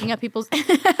love lie. looking at people's. I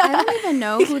don't even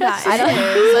know who that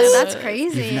is. Like, that's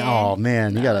crazy. Oh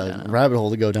man, you got a rabbit hole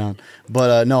to go down.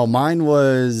 But no, mine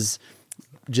was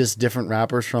just different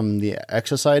rappers from the X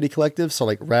Society Collective. So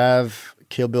like Rav,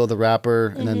 Kill Bill the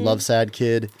Rapper, and then Love Sad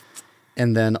Kid,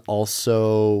 and then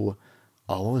also,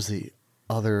 what was the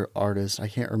other artist. I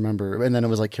can't remember. And then it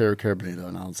was like Caro Carabinero,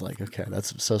 and I was like, okay,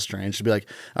 that's so strange to be like,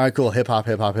 all right, cool, hip hop,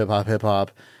 hip hop, hip hop, hip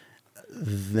hop.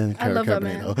 Then I Caro love that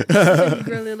man. Carabinero. Such a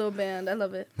girly little band. I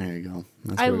love it. There you go.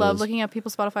 That's I what it love is. looking at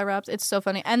people's Spotify raps. It's so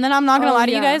funny. And then I'm not gonna Oh, lie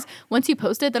to you yeah. guys. Once you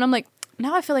post it, then I'm like,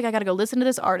 now I feel like I gotta go listen to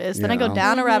this artist. Then I go Yeah.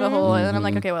 down a rabbit hole, and then I'm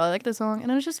like, okay, well, I like this song,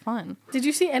 and it was just fun. Did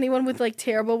you see anyone with like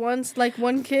terrible ones? Like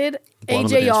one kid, Bottom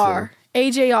of the dance AJR. floor.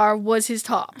 AJR was his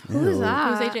top. Who is Ew.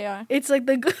 that? Who's AJR? It's like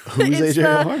the Who's it's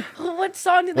AJR? What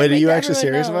song did they Wait, are make you that actually everyone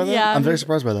serious knows? about that? Yeah. I'm very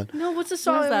surprised by that. No, what's the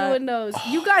song Who's that? everyone knows?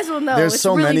 You guys will know. There's It's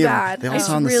so really many of them. bad. They all It's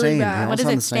sound the really same. bad. They all What does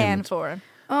sound it the same. stand for?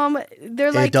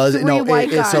 They're like It does. three No,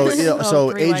 white guys. so Oh,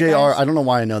 3 white AJR. guys. I don't know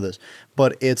why I know this,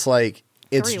 but it's like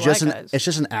it's 3 just white an guys. it's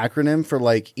just an acronym for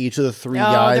like each of the 3 Oh,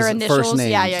 guys' their initials? first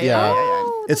names. Yeah.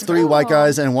 It's 3 white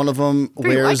guys, and one of them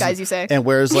 3 wears white guys, you say? and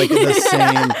wears like the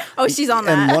same. Oh, she's on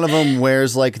And that. one of them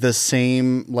wears like the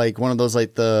same, like one of those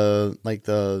like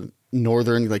the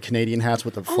northern like Canadian hats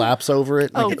with the flaps over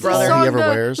it. Like Oh, it's brother. all he ever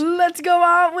wears. Let's go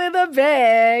out with a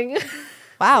bang.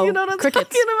 Wow. You know what I'm Crickets.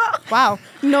 talking about? Wow.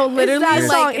 No, literally, that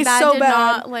song like is that so did bad.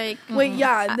 not like. Wait,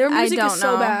 yeah, their I music don't is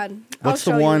so know. bad. What's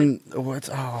I'll the show one? you. What's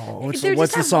They what's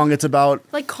just the have- song? It's about.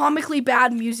 Like comically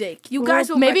bad music. You guys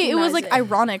will Maybe it was recognize like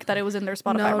ironic that it was in their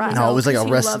Spotify No, rap. no. No, it was like 'cause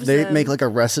he Arrested. loves They them. make like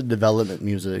Arrested Development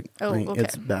music. Oh, Like, okay.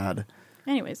 It's bad.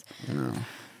 Anyways.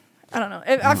 I don't know.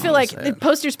 I feel like sad.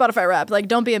 post your Spotify rap. Like,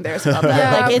 don't be embarrassed about that.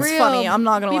 Yeah, like, it's real. funny. I'm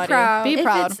not gonna Be lie proud. to you. Be If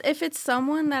proud. if it's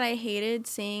someone that I hated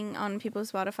seeing on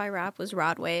people's Spotify rap was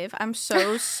Rod Wave. I'm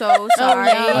so sorry.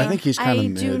 yeah. I think he's kinda I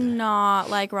do mid. not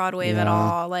like Rod Wave at Yeah.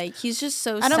 all. Like he's just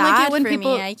so I don't sad like it when for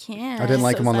people- me. I can't. I didn't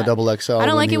like so him on the sad. Double XL. I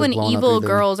don't like he it was when blowing up evil either.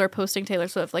 girls are posting Taylor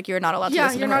Swift. Like, you're not allowed to Yeah,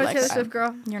 listen you're to her not a like Taylor that. Swift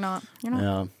girl. You're not.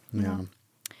 Yeah.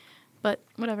 But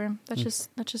whatever. That's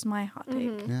just my hot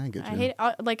take. Yeah, I get you. I hate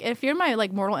like if you're my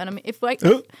like mortal enemy. If like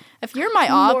Uh. if you're my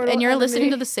op Mortal and you're listening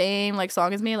enemy. to the same like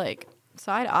song as me, like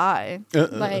side eye.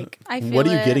 Like I feel What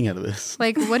are you it. getting out of this?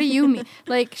 like what do you mean?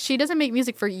 Like, she doesn't make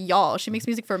music for y'all. She makes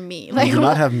music for me. Like, You do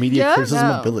not have media Yeah? criticism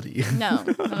No. ability.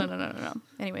 no.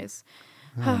 Anyways,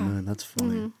 Oh man, that's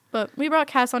funny. but we brought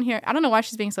Cass on here. I don't know why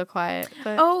she's being so quiet.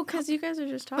 But Oh, because you guys are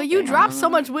just talking. But you dropped so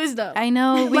much wisdom. I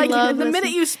know we like love the minute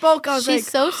listening. you spoke, I was She's like,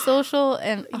 so social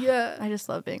and Yeah. I just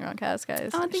love being around Cass,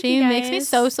 guys. Oh, thank she you, makes me guys.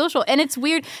 so social, and it's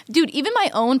weird, dude. Even my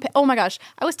own. Oh my gosh,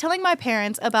 I was telling my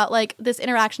parents about like this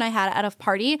interaction I had at a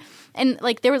party, and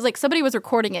like there was like somebody was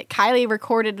recording it. Kylie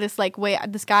recorded this like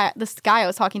this guy I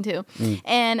was talking to,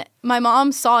 and my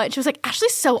mom saw it. She was like,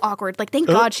 Ashley's so awkward. Like, thank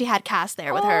God she had Cass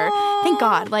there with her. Thank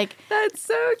God. Like. That's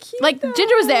so cute. Like,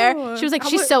 Ginger was there. She was like,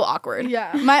 she's so awkward.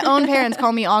 Yeah. My own parents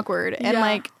call me awkward. And, Yeah.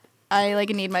 like, I, like,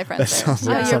 need my friends That there. sounds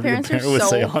like your something parents are parent would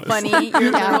say, so honestly. funny.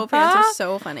 Your literal parents are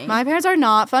so funny. My parents are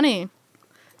not funny.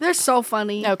 they're so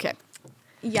funny. Okay.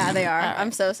 Yeah, they are. All right.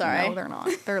 I'm so sorry. No, they're not.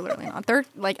 They're literally not. They're,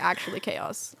 like, actually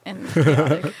chaos and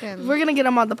chaotic. And We're gonna get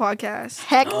them on the podcast.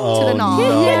 heck to the no.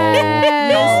 no.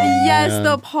 Yes, man.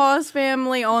 the Pause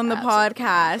family on the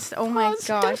podcast. Oh my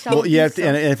gosh. that Well, would you be have to, so-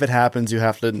 and if it happens, you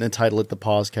have to entitle it the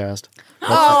Pausecast.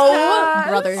 Oh,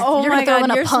 Brother. Oh You're my going to throw God,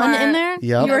 in a you're pun smart. in there?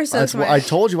 Yep. You are so That's what- smart. I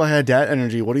told you I had dad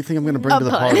energy. What do you think I'm going to bring A to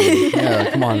the pun. party?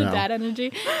 Yeah, come on now. Dad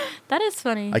energy. That is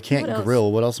funny. I can't What else?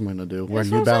 grill. What else am I going to do? Wear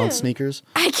That's New what I'm Balance saying. sneakers?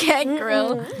 I can't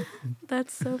grill.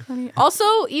 That's so funny. Also,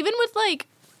 even with like,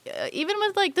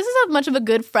 this is how much of a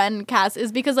good friend Cass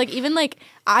is, because like even like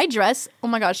I dress. Oh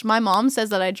my gosh, my mom says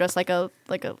that I dress like a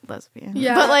lesbian.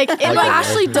 Yeah. but like it Like like a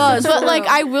Ashley lesbian. does. But like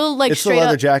I will like It's the straight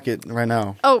leather up. jacket right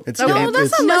now. Oh, it's okay. getting- No, that's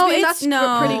it's- not No, lesbian. it's That's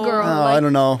no. pretty girl. Oh, like, I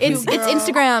don't know. It's Girl.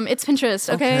 Instagram. It's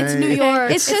Pinterest. Okay. Okay. It's New York.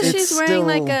 It's just It's she's wearing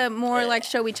like still- a more like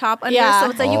showy top under, Yeah.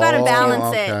 so it's like you gotta Oh, balance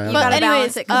okay. it. You But gotta anyways,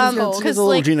 balance it because it's It's cold. a little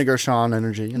like- Gina Gershon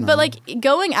energy, you know. But like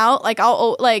going out, like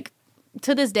I'll like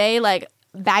to this day, like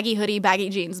baggy hoodie, baggy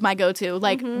jeans, my go-to.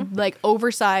 Like like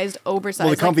oversized. well, the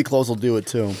like, comfy clothes will do it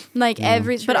too. like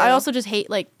every. But I True. also just hate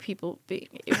like people being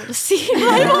able to see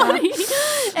my body.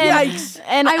 And, Yikes.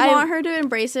 And I want her to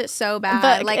embrace it so bad.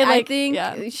 But, Like and, I like, think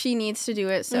yeah. she needs to do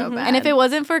it so bad. And if it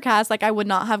wasn't for Cass, like I would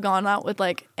not have gone out with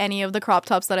like any of the crop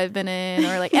tops that I've been in,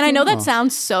 or like. And I know that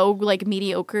sounds so like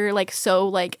mediocre, like so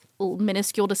like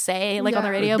minuscule to say, like on the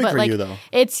Yeah. radio, Big but for like you, though.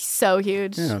 it's so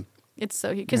huge. Yeah. It's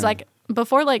so huge because Yeah. like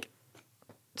before like.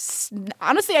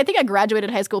 Honestly, I think I graduated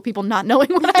high school people not knowing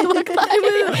what I look like.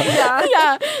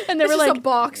 yeah, and they It's were just like, a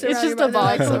box. it's around just your a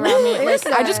body. box They're around me. "What Like, is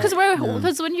I just that?"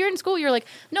 because when you're in school, you're like,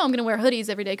 no, I'm gonna wear hoodies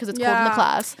every day because it's cold in the Yeah.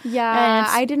 class. Yeah, And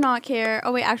it's- I did not care.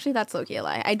 Oh wait, actually, that's low-key a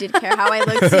lie. I did care how I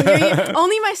looked senior year.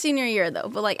 Only my senior year though,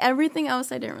 but like everything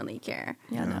else, I didn't really care.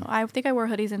 Yeah, no. I think I wore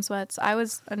hoodies and sweats. I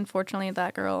was unfortunately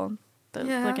that girl.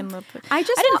 Yeah. like in the. I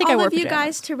just didn't want think I all wore of you pajamas.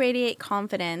 guys to radiate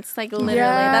confidence. Like literally,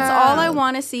 Yeah. that's all I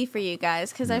want to see for you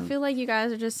guys. Because I feel like you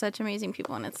guys are just such amazing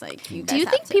people, and it's like you guys. Do you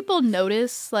have think to. people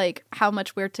notice like how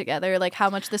much we're together, like how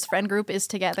much this friend group is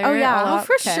together? Oh, yeah. all Oh, out?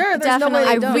 for Okay. sure. There's no way Definitely, they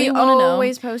I don't. really we wanna know.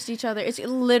 always post each other. It's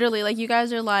literally like you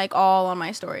guys are like all on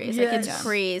my stories. Like it's Yes.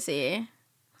 crazy.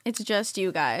 It's just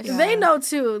you guys. They know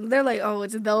too. They're like, oh,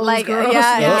 it's those Like girls.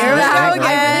 yeah, Yeah. here we go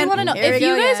I again. really want to know Here we if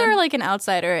you go guys again. are like an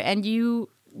outsider and you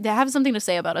have something to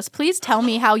say about us. Please tell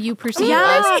me how you perceive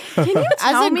Yeah, us. can you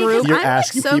tell a me? 'Cause group- You're I'm,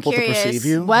 asking so people curious. to perceive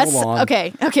you. Wes, Hold on.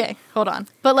 okay, hold on.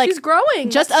 But like, She's growing.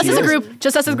 just us She as a is. group.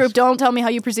 Just us as a group. Don't tell me how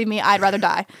you perceive me. I'd rather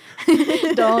die.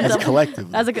 Don't. As a don't.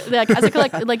 collective. As a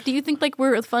collective. Like, do you think like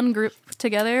we're a fun group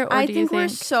together, or I do you think we're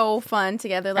so fun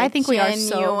together. Like, I think we are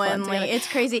so fun genuinely. together. It's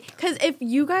crazy because if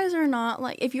you guys are not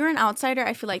like, if you're an outsider,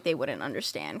 I feel like they wouldn't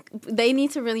understand. They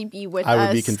need to really be with us. I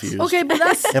would be confused. Okay, but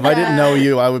that's If I didn't know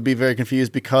you, I would be very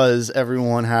confused because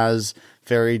everyone has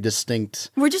very distinct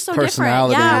We're just so different.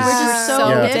 personalities. Yeah, we're just so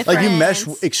So different. Like you mesh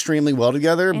extremely well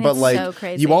together, And but it's like so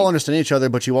crazy. you all understand each other,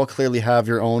 but you all clearly have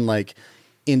your own like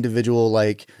individual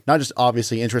like not just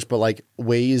obviously interest, but like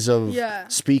ways of Yeah.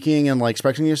 speaking and like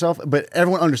expressing yourself. But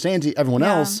everyone understands everyone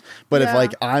Yeah. else. But if Yeah.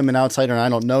 like I'm an outsider and I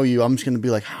don't know you, I'm just gonna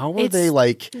be like, how are It's- they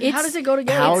like? how does it go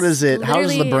together? How does the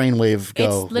literally- brainwave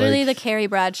go? It's literally Like, the Carrie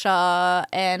Bradshaw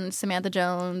and Samantha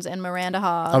Jones and Miranda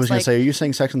Hobbs. I was gonna like, say, are you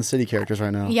saying Sex and the City characters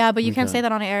right now? yeah, but you can't Okay. say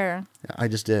that on air. I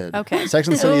just did. Okay. Sex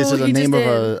and the City is Oh, the he name just of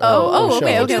a, did. a Oh, show.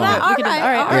 okay, It's okay. fine. We can do that. All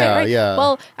right, all right, Yeah, right. yeah.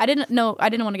 Well, I didn't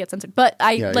want to get censored, but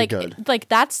I Yeah, you're like good. like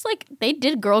that's like they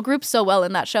did girl groups so well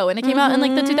in that show, and it came out in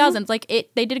like the 2000s. Like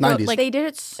they did girl 90s. like They did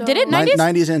it so. Did it? Nin- 90s?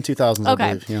 90s and 2000s, I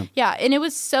Okay. believe. Yeah. And it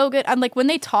was so good. And like when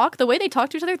they talk, the way they talk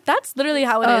to each other, that's literally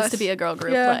how it is Us. to be a girl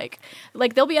group. Yeah.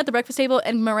 Like they'll be at the breakfast table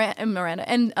and Miranda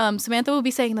and Samantha will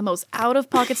be saying the most out of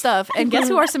pocket stuff. And guess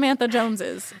who our Samantha Jones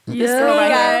is? This girl right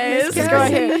here. guys. This girl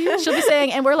right here. She'll be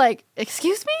saying, and we're like,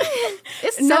 excuse me?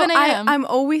 It's 7 a.m. I'm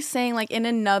always saying like in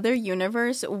another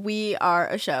universe we are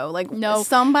a show. Like No.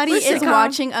 somebody Listen, is Kyle.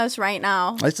 watching us right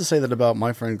now. I used to say that about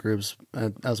my friend groups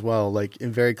as well. Like,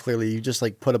 and very clearly, you just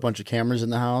like put a bunch of cameras in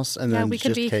the house and Yeah, then we it's could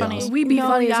just be chaos. funny. We'd be No,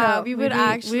 funny as yeah, hell. we would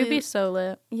actually. we would be so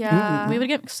lit. Yeah. We would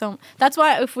get so. That's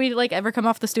why if we like ever come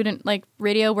off the student like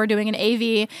radio, we're doing an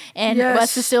AV, and Yes.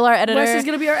 Wes is still our editor. Wes is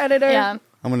gonna be our editor. Yeah.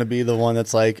 I'm gonna be the one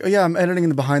that's like, oh yeah, I'm editing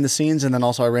the behind the scenes, and then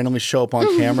also I randomly show up on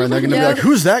camera, and they're gonna Yeah. be like,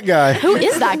 who's that guy? Who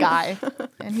is that guy?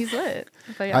 And he's lit.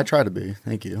 But yeah. I try to be.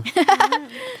 Thank you.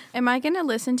 Am I gonna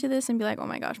listen to this and be like, oh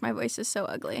my gosh, my voice is so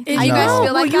ugly? It- How you guys No.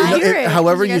 feel like Well, you that? hear it.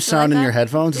 However You you guys feel sound like in your that?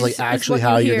 headphones is like It's actually what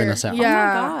how you you're hear. gonna sound. Yeah.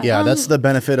 Oh my God. Yeah, that's the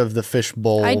benefit of the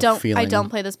fishbowl I don't feeling.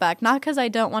 play this back. Not because I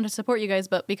don't want to support you guys,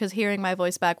 but because hearing my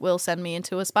voice back will send me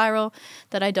into a spiral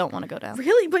that I don't want to go down.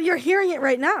 Really? But you're hearing it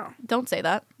right now. Don't say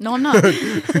that. No, I'm not.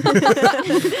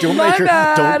 Don't My make her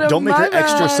bad, don't make my her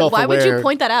extra bad. self-aware. Why would you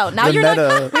point that out? Now The you're not.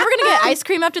 meta- We were gonna get ice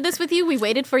cream after this with you. We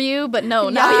waited for you, but no.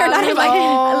 Now Yeah, you're not we're like,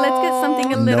 invited. let's get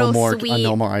something a little no more, sweet.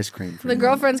 no more ice cream. For The you.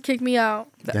 girlfriends kicked me out.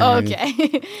 Dang,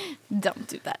 Okay. Don't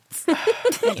do that.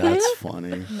 That's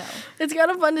funny. No. It's kind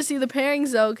of fun to see the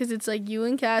pairings though, because it's like you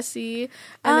and Cassie,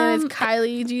 and then it's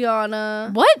Kylie,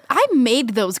 Gianna. What? I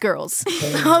made those girls.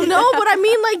 Oh no, but I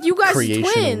mean like you guys Creation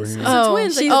are twins. over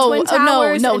It's here. twins. Like the twin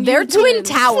towers. no, and they're you twin twins.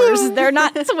 towers. They're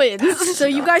not twins. So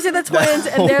you guys are the twins,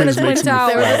 and they're the always twin makes me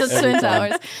towers. laugh. They're the twin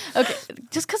towers. Okay,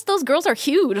 just because those girls are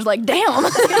huge, like damn.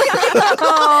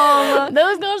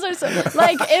 Those girls are so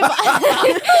like if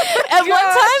at one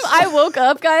time I woke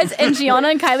up, guys, and Gianna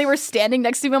and Kylie were standing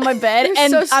next to me on my bed, They're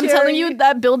and so I'm telling scary. you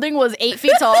that building was 8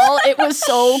 feet tall. It was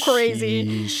so crazy.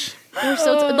 Yeesh. They were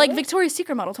so like Victoria's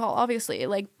Secret model tall, obviously,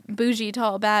 like bougie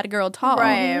tall, bad girl tall,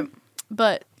 Right.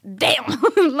 But damn,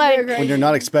 like When you're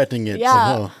not expecting it. it's yeah,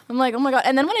 like, oh. I'm like, oh my god.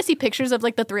 And then when I see pictures of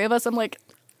like the three of us, I'm like,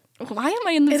 why am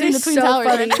I in the, It between the is Twin so Towers?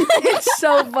 funny. It's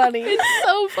so funny. It's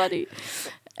so funny.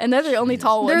 And they're the only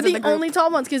tall ones. They're in the the group. only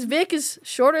tall ones because Vic is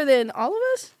shorter than all of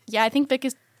us. Yeah, I think Vic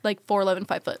is like 4'11",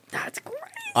 5 foot. That's great.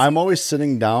 I'm always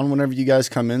sitting down whenever you guys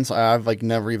come in, so I've like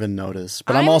never even noticed.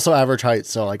 But I'm I'm- also average height,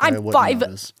 so like I I'm wouldn't 5'4".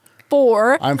 notice.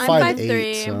 I'm 5'8",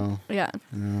 5'3". so Yeah,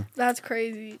 That's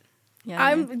crazy. yeah.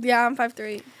 I'm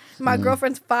 5'3". My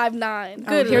girlfriend's 5'9".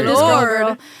 Good Here this Lord.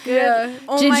 girl. Yeah.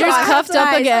 Oh my Ginger's gosh, cuffed up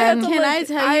guys, again. Can I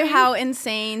tell you I- how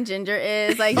insane Ginger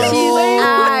is? Like Yes.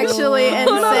 she's actually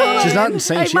insane. she's not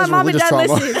insane. Hey, she my has mom and religious dad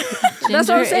trauma. listen. That's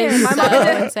what I'm Ginger saying. is My so mom and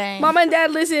dad, insane. mom and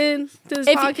dad listen to this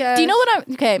If you- podcast. do you know what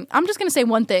I'm? Okay, I'm just gonna say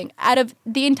one thing. Out of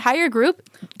the entire group,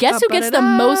 guess who gets the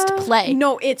Ba-ba-da-da. most play?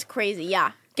 No, it's crazy.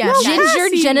 Yeah. No, Guess. Ginger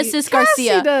Cassie. Genesis Cassie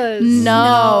Garcia. does.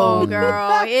 No. Oh,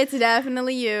 girl, it's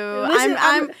definitely you. Listen,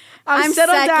 I'm I'm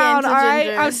settled second down. to All right,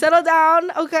 Ginger. I'm settled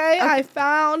down. Okay, I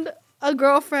found a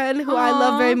girlfriend who I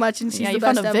love very much, and she's Yeah, the you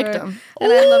found best a ever. victim.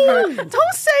 And I love her.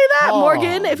 Don't say that, Oh,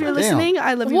 Morgan. If you're damn. listening,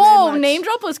 I love you Whoa, very much. name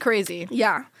drop was crazy.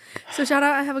 Yeah. So shout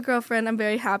out, I have a girlfriend. I'm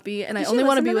very happy, and I Did she only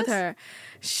want to listen be to with her.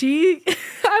 She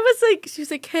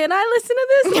was like, can I listen to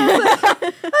this? And I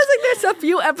was like, there's a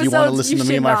few If episodes. you want to listen to me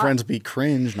should and my not. friends be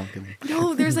cringe, not kidding.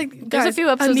 No, there's like There's a guys, few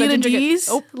episodes that Anita Ginger D's,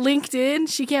 gets-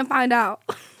 LinkedIn. She can't find out.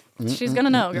 She's gonna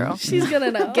know, girl. She's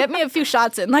gonna know. Get me a few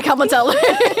shots in, like I'm gonna tell her.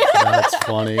 That's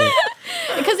funny.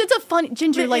 Because it's a funny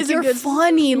Ginger, It like is a you're good-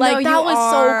 funny. Like No, that you was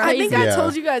are. so I crazy. think I Yeah.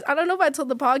 told you guys. I don't know if I told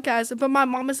the podcast, but my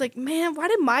mom was like, "Man, why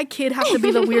did my kid have to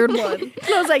be the weird one?" And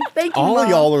I was like, "Thank you, All Mom. of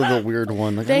y'all are the weird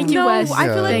one. Like, Thank I you, don't- No, Wes. I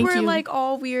feel like Thank we're you. like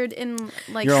all weird in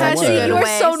like Your own such a way. Cassie, good you are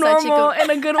way, so such a normal good- in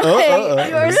a good way.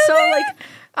 You are so like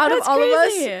out of That's all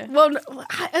crazy. of us. Well,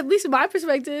 at least in my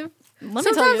perspective. Let me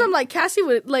tell Sometimes you. I'm like, Cassie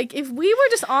would like if we were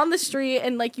just on the street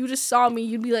and like you just saw me,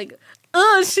 you'd be like,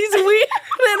 she's weird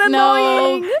and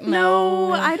annoying.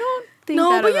 No, I don't think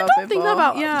No, that but you about don't think that people.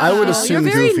 about Yeah. I would No, assume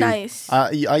you're very goofy. nice.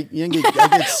 I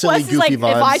get silly Wes is goofy like,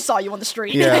 vibes. if I saw you on the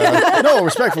street. Yeah. No,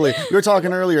 respectfully. We were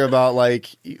talking earlier about like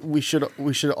we should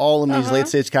all in these late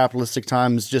stage capitalistic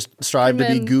times just strive to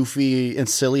be Amen. goofy and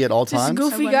silly at all Just times.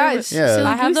 goofy wonder guys. Yeah. Silly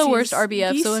I have the goosies. worst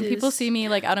RBF, so when people Geeses. see me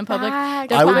like out in public, Facts.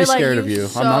 they're I would be probably like, scared of you.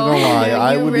 I'm not gonna lie.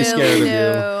 I would be scared of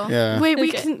you. Yeah. Wait, we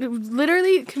Okay. can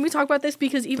literally can we talk about this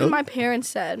because even Oh. my parents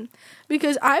said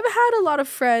because I've had a lot of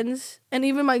friends and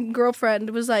even my girlfriend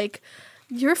was like,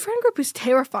 your friend group is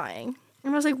terrifying.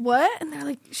 And I was like, what? And they're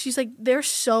like, she's like, they're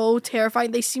so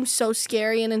terrifying. They seem so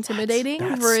scary and intimidating.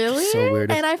 That's Really? so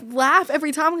weird. And I laugh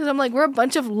every time because I'm like, we're a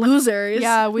bunch of losers.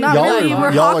 Yeah, we not Y'all really. are,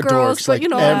 We're y'all hot are girls, dorks. but Like you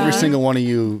know, every single one of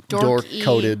you, dork Dorky.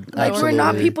 coded. Like, we're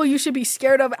not Absolutely. people you should be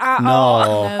scared of at all.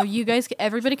 No. No, you guys,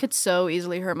 everybody could so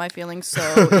easily hurt my feelings. So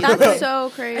That's so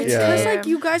crazy. It's Yeah. just like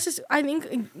you guys just I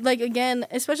think like again,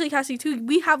 especially Cassie too,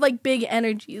 we have like big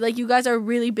energy. Like you guys are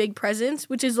really big presence,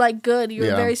 which is like good. You're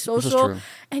Yeah, very this is social true.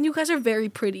 and you guys are very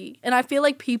pretty. And I feel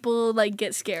like people like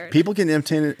get scared. People can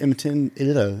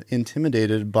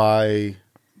intimidated by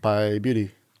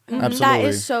beauty. Absolutely. That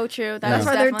is so true. That's That's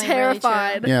why they're definitely really true.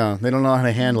 terrified. Yeah, they don't know how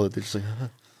to handle it. They're just like,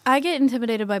 I get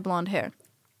intimidated by blonde hair.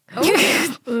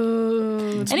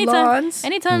 Ooh, Anytime, blondes.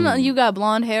 anytime you got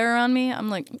blonde hair around me, I'm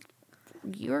like,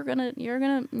 you're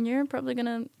probably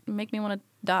gonna make me want to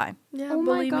die. Yeah, Oh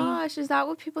my bully me. gosh, is that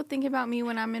what people think about me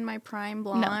when I'm in my prime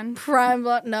blonde? Prime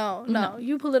blonde. No.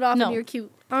 You pull it off No. and you're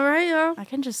cute. All right, yo.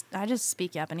 I just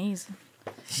speak Japanese.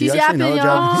 She's you actually know yapping,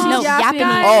 y'all. Japanese? She's No, yapping.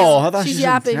 Japanese. oh, I thought She's she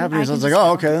yapping. said Japanese. I I was can like,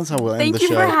 oh, okay, that's how we'll end Thank the you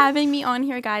show. for having me on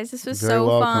here, guys. This was Very so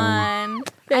welcome. fun.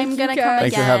 Thank I'm you, gonna Kat. come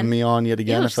Thanks for having again. me on yet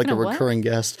again. You're It's like a just gonna what? recurring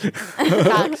guest.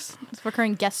 Facts. It's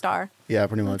recurring guest star. Yeah,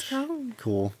 pretty much.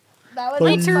 Cool. That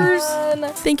was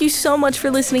fun. Thank you so much for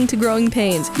listening to Growing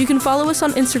Pains. You can follow us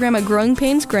on Instagram at Growing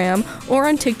Pains Graham or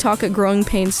on TikTok at Growing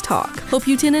Pains Talk. Hope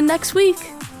you tune in next week.